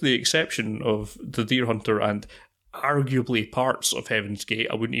with the exception of The Deer Hunter and arguably parts of Heaven's Gate,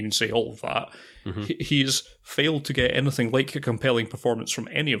 I wouldn't even say all of that, he's failed to get anything like a compelling performance from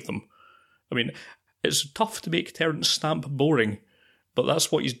any of them. It's tough to make Terence Stamp boring, but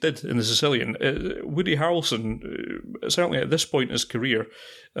that's what he did in The Sicilian. Woody Harrelson, certainly at this point in his career,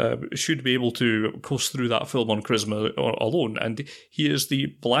 should be able to coast through that film on charisma alone, and he is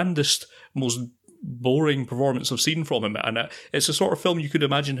the blandest, most boring performance I've seen from him, and it's the sort of film you could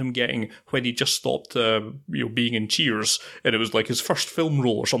imagine him getting when he just stopped being in Cheers, and it was like his first film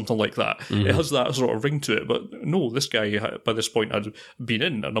role or something like that. It has that sort of ring to it, but no, this guy by this point had been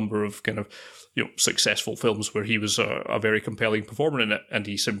in a number of kind of successful films where he was a very compelling performer in it, and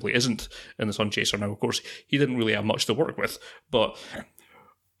he simply isn't in The Sunchaser. Now, of course, he didn't really have much to work with, but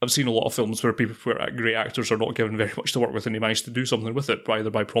I've seen a lot of films where great actors are not given very much to work with, and they manage to do something with it,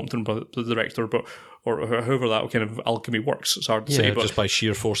 either by prompting by the director, or however that kind of alchemy works. It's hard to say, but just by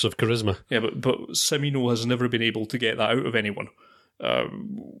sheer force of charisma. Yeah, but Cimino has never been able to get that out of anyone.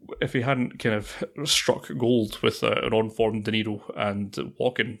 If he hadn't kind of struck gold with an on-form De Niro and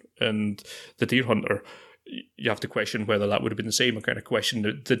Walken and The Deer Hunter, you have to question whether that would have been the same. A kind of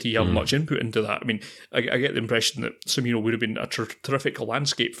question, did he have much input into that? I get the impression that Cimino would have been a terrific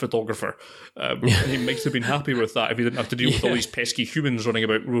landscape photographer. He might have been happy with that if he didn't have to deal with all these pesky humans running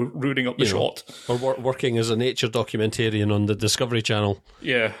about ruining up the shot. Or working as a nature documentarian on the Discovery Channel.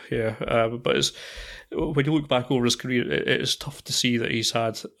 Yeah. But when you look back over his career, it is tough to see that he's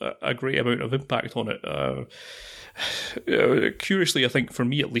had a great amount of impact on it. Curiously, I think for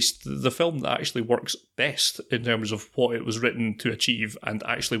me at least, the film that actually works best in terms of what it was written to achieve and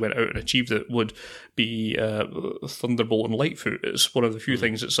actually went out and achieved it would be Thunderbolt and Lightfoot. It's one of the few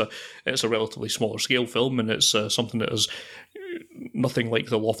things. It's a relatively smaller scale film, and it's something that is nothing like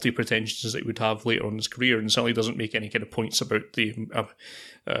the lofty pretensions that he would have later on in his career, and certainly doesn't make any kind of points about the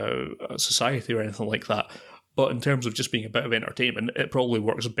society or anything like that. But in terms of just being a bit of entertainment, it probably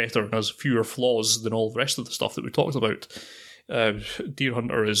works better and has fewer flaws than all the rest of the stuff that we talked about. Deer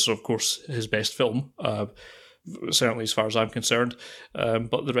Hunter is, of course, his best film, certainly as far as I'm concerned.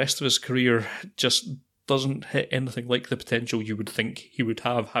 But the rest of his career just doesn't hit anything like the potential you would think he would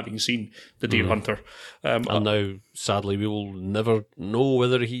have, having seen The Deer Hunter. And now, sadly, we will never know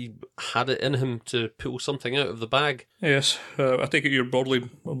whether he had it in him to pull something out of the bag. Yes, I take it you're broadly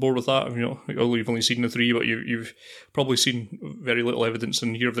on board with that. You've only seen the three, but you've probably seen very little evidence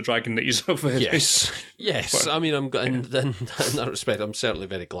in Year of the Dragon that he's of it. Yes. I'm in that respect, I'm certainly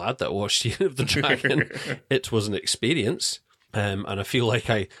very glad that I watched Year of the Dragon. It was an experience, and I feel like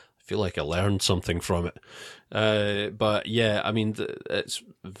I feel like I learned something from it. But yeah, I mean, it's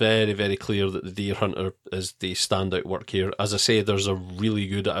very, very clear that the Deer Hunter is the standout work here. As I say, there's a really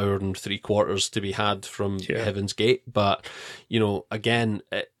good hour and 3/4 to be had from Heaven's Gate, but again,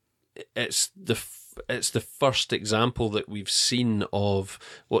 it's the first example that we've seen of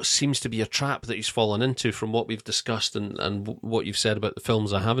what seems to be a trap that he's fallen into from what we've discussed and what you've said about the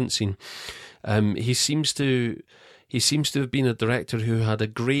films I haven't seen. He seems to have been a director who had a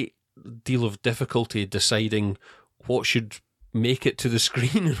great deal of difficulty deciding what should make it to the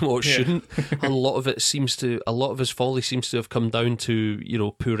screen and what shouldn't. And a lot of his folly seems to have come down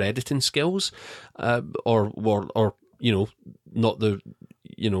to poor editing skills, or not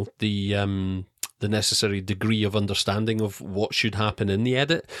the necessary degree of understanding of what should happen in the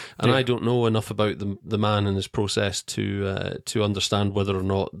edit. And I don't know enough about the man and his process to understand whether or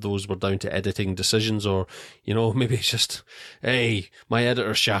not those were down to editing decisions, or maybe it's just, hey, my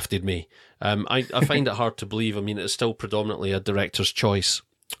editor shafted me. I find it hard to believe. I mean, it's still predominantly a director's choice.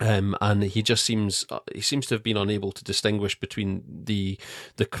 And he just seems to have been unable to distinguish between the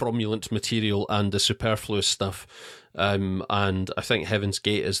cromulent material and the superfluous stuff. And I think Heaven's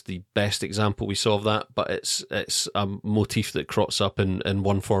Gate is the best example we saw of that, but it's a motif that crops up in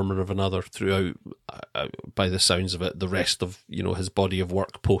one form or another throughout, by the sounds of it, the rest of his body of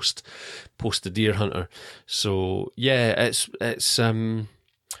work post the Deer Hunter. So yeah,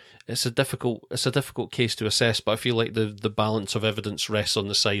 it's a difficult case to assess, but I feel like the balance of evidence rests on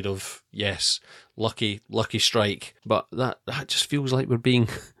the side of, yes, lucky strike, but that just feels like we're being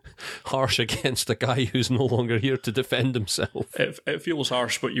harsh against a guy who's no longer here to defend himself. It feels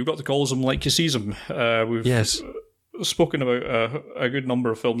harsh, but you've got to call them like you sees them. We've spoken about a good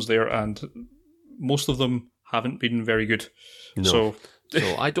number of films there, and most of them haven't been very good. No.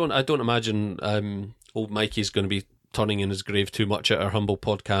 So I don't imagine old Mikey's going to be turning in his grave too much at our humble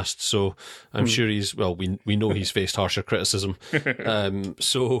podcast, so I'm sure we know he's faced harsher criticism.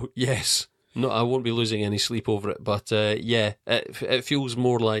 So yes, no, I won't be losing any sleep over it, but it feels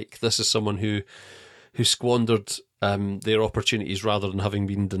more like this is someone who squandered their opportunities rather than having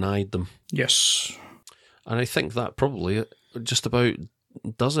been denied them. Yes. And I think that probably just about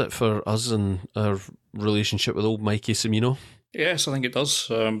does it for us and our relationship with old Mikey Cimino. Yes, I think it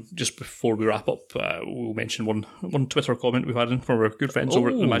does. Just before we wrap up, we'll mention one Twitter comment we've had in from our good friends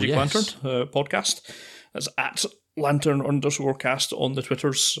over at the Magic Lantern podcast. That's at Lantern_cast on the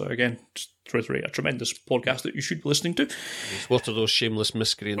Twitters. Again, just to reiterate, a tremendous podcast that you should be listening to. What are those shameless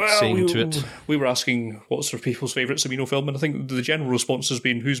miscreants saying to it? We were asking what's for people's favourite Cimino film, and I think the general response has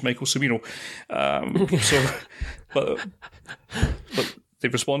been, who's Michael Cimino? But the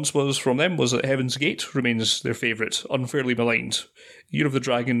response from them was that Heaven's Gate remains their favourite, unfairly maligned. Year of the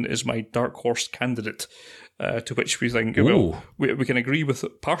Dragon is my dark horse candidate. To which we think, we can agree with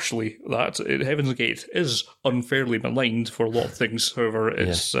partially that Heaven's Gate is unfairly maligned for a lot of things. However,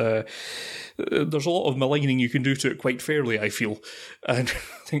 it's there's a lot of maligning you can do to it quite fairly, I feel. And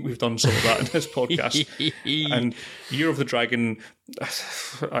I think we've done some of that in this podcast. And Year of the Dragon,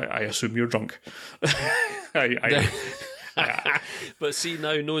 I assume you're drunk. But see,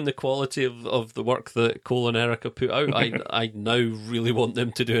 now knowing the quality of the work that Cole and Erica put out, I now really want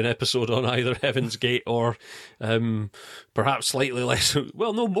them to do an episode on either Heaven's Gate or perhaps slightly less,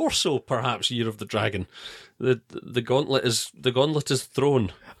 well, no, more so perhaps Year of the Dragon. The gauntlet is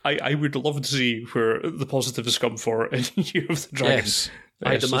thrown. I would love to see where the positives come for in Year of the Dragon. Yes,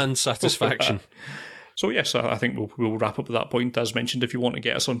 I demand satisfaction. So yes, I think we'll wrap up at that point. As mentioned, if you want to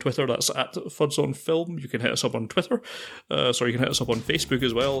get us on Twitter, that's at FudsOnFilm. You can hit us up on Twitter. You can hit us up on Facebook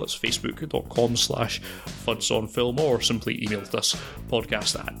as well. It's facebook.com/FudsOnFilm, or simply email us,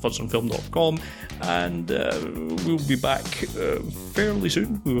 podcast@fudsonfilm.com. And we'll be back fairly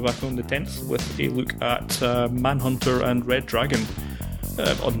soon. We'll be back on the 10th with a look at Manhunter and Red Dragon.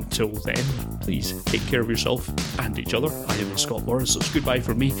 Until then, please take care of yourself and each other. I am Scott Lawrence, so it's goodbye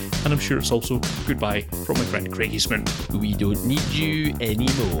from me, and I'm sure it's also goodbye from my friend Craig Eastman. We don't need you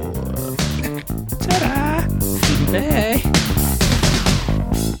anymore. Ta-da! Bye.